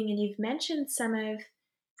moving. And you've mentioned some of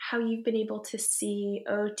how you've been able to see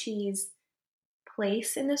OT's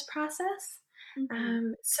place in this process.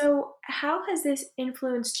 Mhm. So, how has this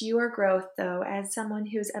influenced your growth, though, as someone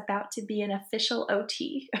who's about to be an official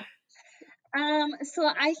OT? So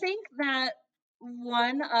I think that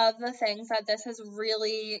one of the things that this has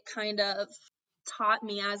really kind of taught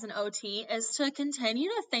me as an OT is to continue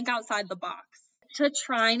to think outside the box, to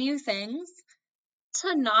try new things,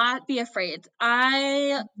 to not be afraid.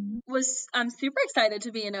 I'm super excited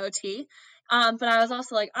to be an OT. But I was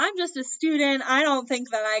also like, I'm just a student. I don't think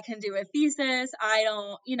that I can do a thesis. I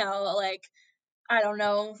don't, I don't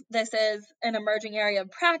know. This is an emerging area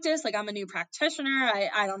of practice. Like I'm a new practitioner.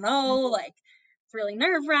 I don't know. Like it's really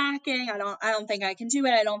nerve wracking. I don't think I can do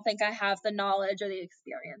it. I don't think I have the knowledge or the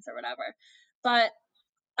experience or whatever. But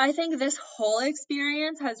I think this whole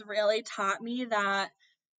experience has really taught me that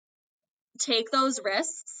take those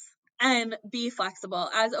risks and be flexible.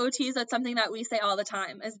 As OTs, that's something that we say all the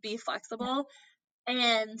time is be flexible.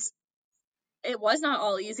 And it was not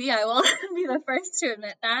all easy. I will be the first to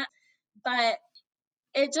admit that. But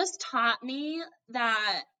it just taught me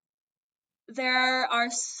that there are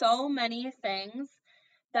so many things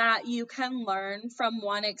that you can learn from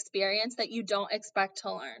one experience that you don't expect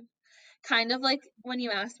to learn. Kind of like when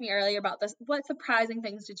you asked me earlier about this, what surprising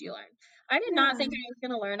things did you learn? I did not Yeah. think I was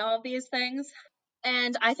going to learn all of these things.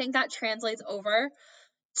 And I think that translates over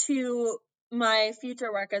to my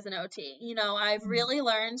future work as an OT. I've really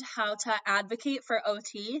learned how to advocate for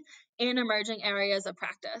OT in emerging areas of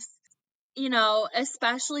practice.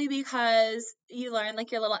 Especially because you learn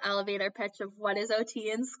like your little elevator pitch of what is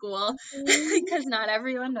OT in school, because not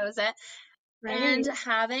everyone knows it. And Right.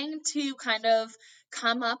 having to kind of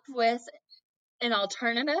come up with an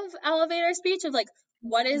alternative elevator speech of like,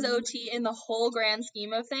 what is OT in the whole grand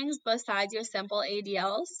scheme of things besides your simple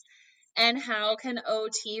ADLs? And how can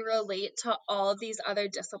OT relate to all of these other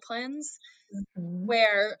disciplines Mhm.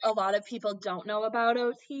 where a lot of people don't know about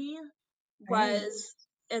OT Right. was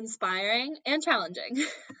inspiring and challenging.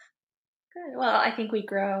 Good. Well, I think we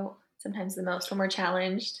grow sometimes the most when we're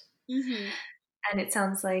challenged. Mhm. And it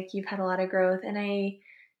sounds like you've had a lot of growth. And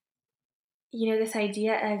this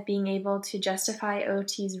idea of being able to justify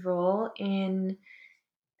OT's role in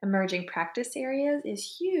emerging practice areas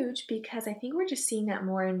is huge because I think we're just seeing that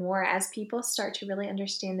more and more as people start to really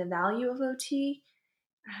understand the value of OT.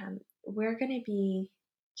 We're going to be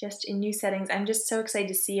just in new settings. I'm just so excited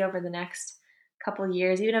to see over the next couple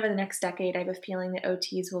years, even over the next decade. I have a feeling that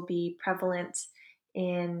OTs will be prevalent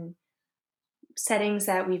in settings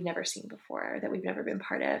that we've never seen before, that we've never been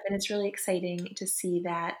part of. And it's really exciting to see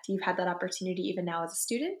that you've had that opportunity even now as a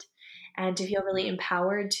student and to feel really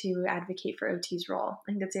empowered to advocate for OT's role.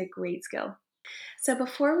 I think that's a great skill. So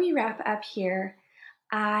before we wrap up here,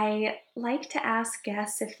 I like to ask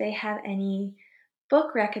guests if they have any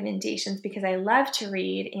book recommendations because I love to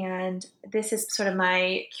read and this is sort of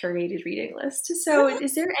my curated reading list. So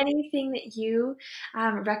is there anything that you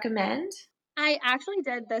recommend? I actually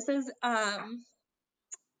did. This is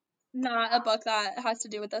not a book that has to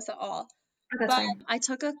do with this at all. Oh, that's But fine. I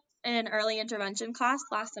took an early intervention class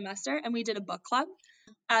last semester and we did a book club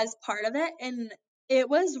as part of it, and it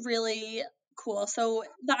was really cool. So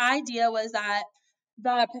the idea was that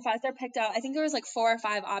the professor picked out, I think there was like 4 or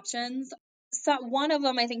 5 options. So one of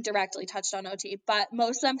them I think directly touched on OT, but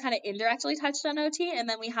most of them kind of indirectly touched on OT, and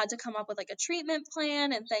then we had to come up with like a treatment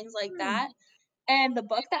plan and things like Hmm. that. And the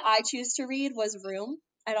book that I choose to read was Room.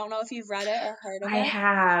 I don't know if you've read it or heard of I it.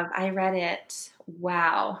 have. I read it.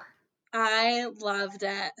 Wow. I loved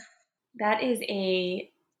it. That is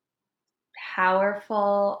a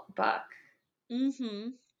powerful book.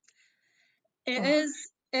 Mhm. Oh,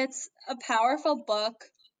 It's a powerful book,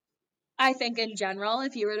 I think in general,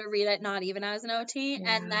 if you were to read it not even as an OT,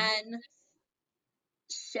 and yeah. then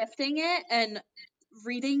shifting it and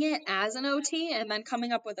reading it as an OT and then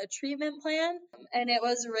coming up with a treatment plan. And it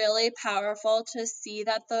was really powerful to see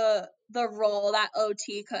that the role that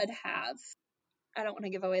OT could have. I don't want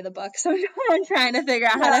to give away the book, so I'm trying to figure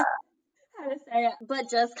out Yeah. how to say it. But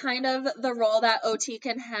just kind of the role that OT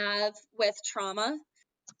can have with trauma.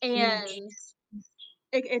 Huge. And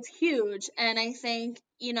it's huge. And I think,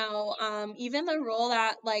 even the role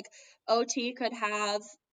that like OT could have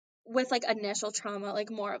with like initial trauma,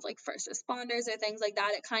 like more of like first responders or things like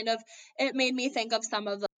that, it made me think of some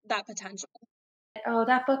of that potential. Oh,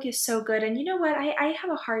 that book is so good. And you know what? I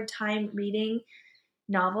have a hard time reading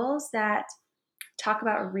novels that talk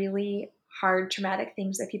about really hard, traumatic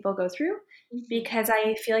things that people go through Hmm. because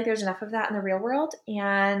I feel like there's enough of that in the real world.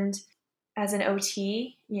 And as an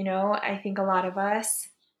OT, I think a lot of us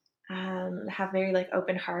have very like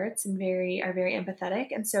open hearts and are very empathetic.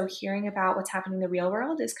 And so hearing about what's happening in the real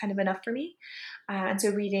world is kind of enough for me. And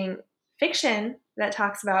so reading fiction that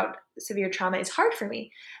talks about severe trauma is hard for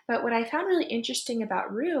me. But what I found really interesting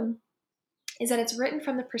about Room is that it's written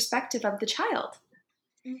from the perspective of the child.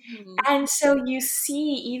 Hmm. And so you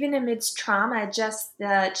see, even amidst trauma, just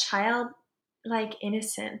the childlike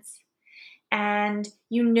innocence. And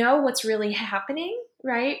you know what's really happening,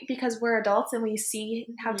 right? Because we're adults and we see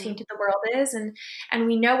how Hmm. tainted the world is and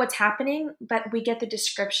we know what's happening, but we get the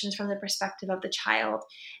descriptions from the perspective of the child.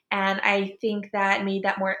 And I think that made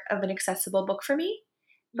that more of an accessible book for me,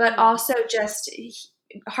 but Hmm. also just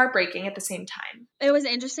heartbreaking at the same time. It was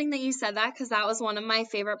interesting that you said that because that was one of my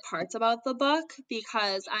favorite parts about the book,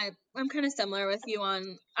 because I'm kind of similar with you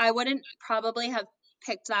on I wouldn't probably have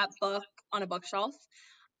picked that book on a bookshelf.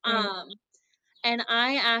 Right. Um, And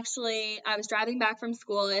I was driving back from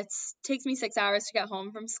school. It takes me 6 hours to get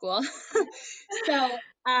home from school. So,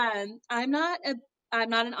 I'm not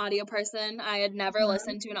an audio person. I had never Mhm.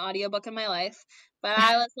 listened to an audiobook in my life, but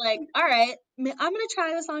I was like, all right, I'm gonna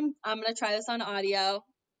try this on audio,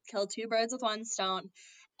 kill two birds with one stone.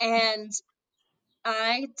 And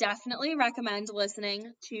I definitely recommend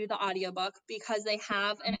listening to the audiobook because they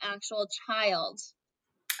have an actual child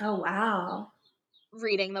Oh, wow.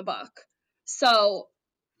 reading the book. So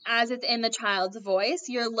as it's in the child's voice,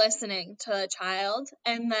 you're listening to the child,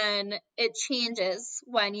 and then it changes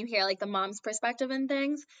when you hear like the mom's perspective and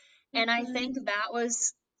things. And I think that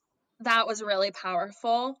was really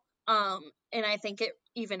powerful. And I think it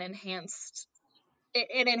even enhanced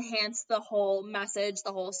the whole message,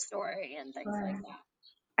 the whole story, and things like that.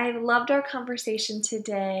 I loved our conversation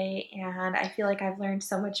today, and I feel like I've learned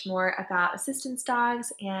so much more about assistance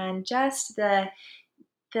dogs and just the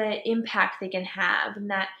impact they can have, and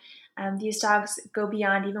that these dogs go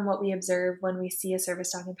beyond even what we observe when we see a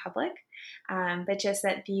service dog in public, but just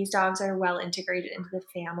that these dogs are well integrated into the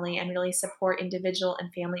family and really support individual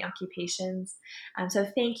and family occupations. So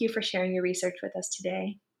thank you for sharing your research with us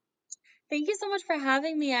today. Thank you so much for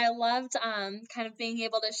having me. I loved kind of being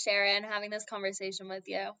able to share it and having this conversation with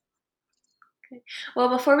you. Okay. Well,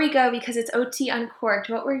 before we go, because it's OT Uncorked,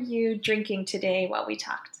 what were you drinking today while we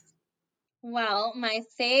talked? Well, my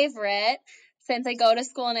favorite, since I go to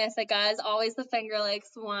school in Ithaca, is always the Finger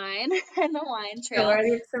Lakes wine and the wine trail. Sure,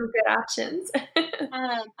 there's some good options.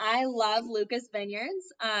 I love Lucas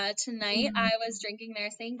Vineyards. Tonight I was drinking their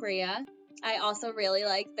sangria. I also really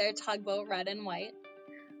like their Tugboat Red and White.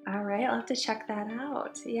 All right, I'll have to check that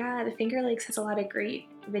out. Yeah, the Finger Lakes has a lot of great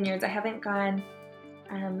vineyards. I haven't gone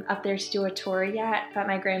up there to do a tour yet, but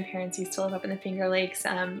my grandparents used to live up in the Finger Lakes,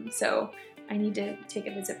 so I need to take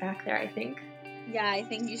a visit back there, I think. Yeah, I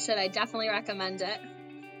think you should. I definitely recommend it.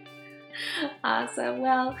 Awesome.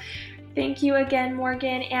 Well, thank you again,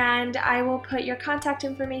 Morgan, and I will put your contact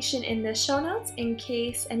information in the show notes in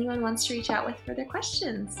case anyone wants to reach out with further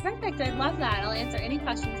questions. Perfect. I'd love that. I'll answer any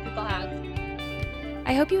questions people have.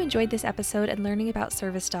 I hope you enjoyed this episode and learning about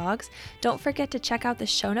service dogs. Don't forget to check out the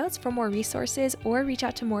show notes for more resources, or reach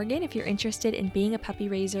out to Morgan if you're interested in being a puppy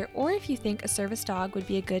raiser, or if you think a service dog would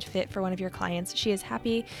be a good fit for one of your clients. She is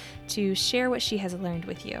happy to share what she has learned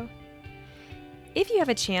with you. If you have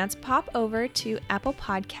a chance, pop over to Apple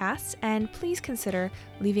Podcasts and please consider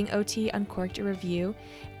leaving OT Uncorked a review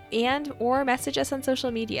and or message us on social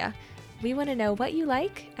media. We want to know what you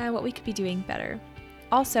like and what we could be doing better.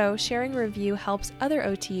 Also, sharing a review helps other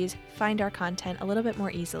OTs find our content a little bit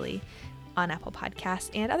more easily on Apple Podcasts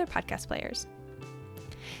and other podcast players.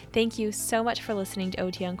 Thank you so much for listening to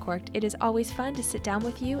OT Uncorked. It is always fun to sit down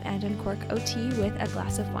with you and uncork OT with a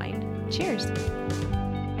glass of wine. Cheers!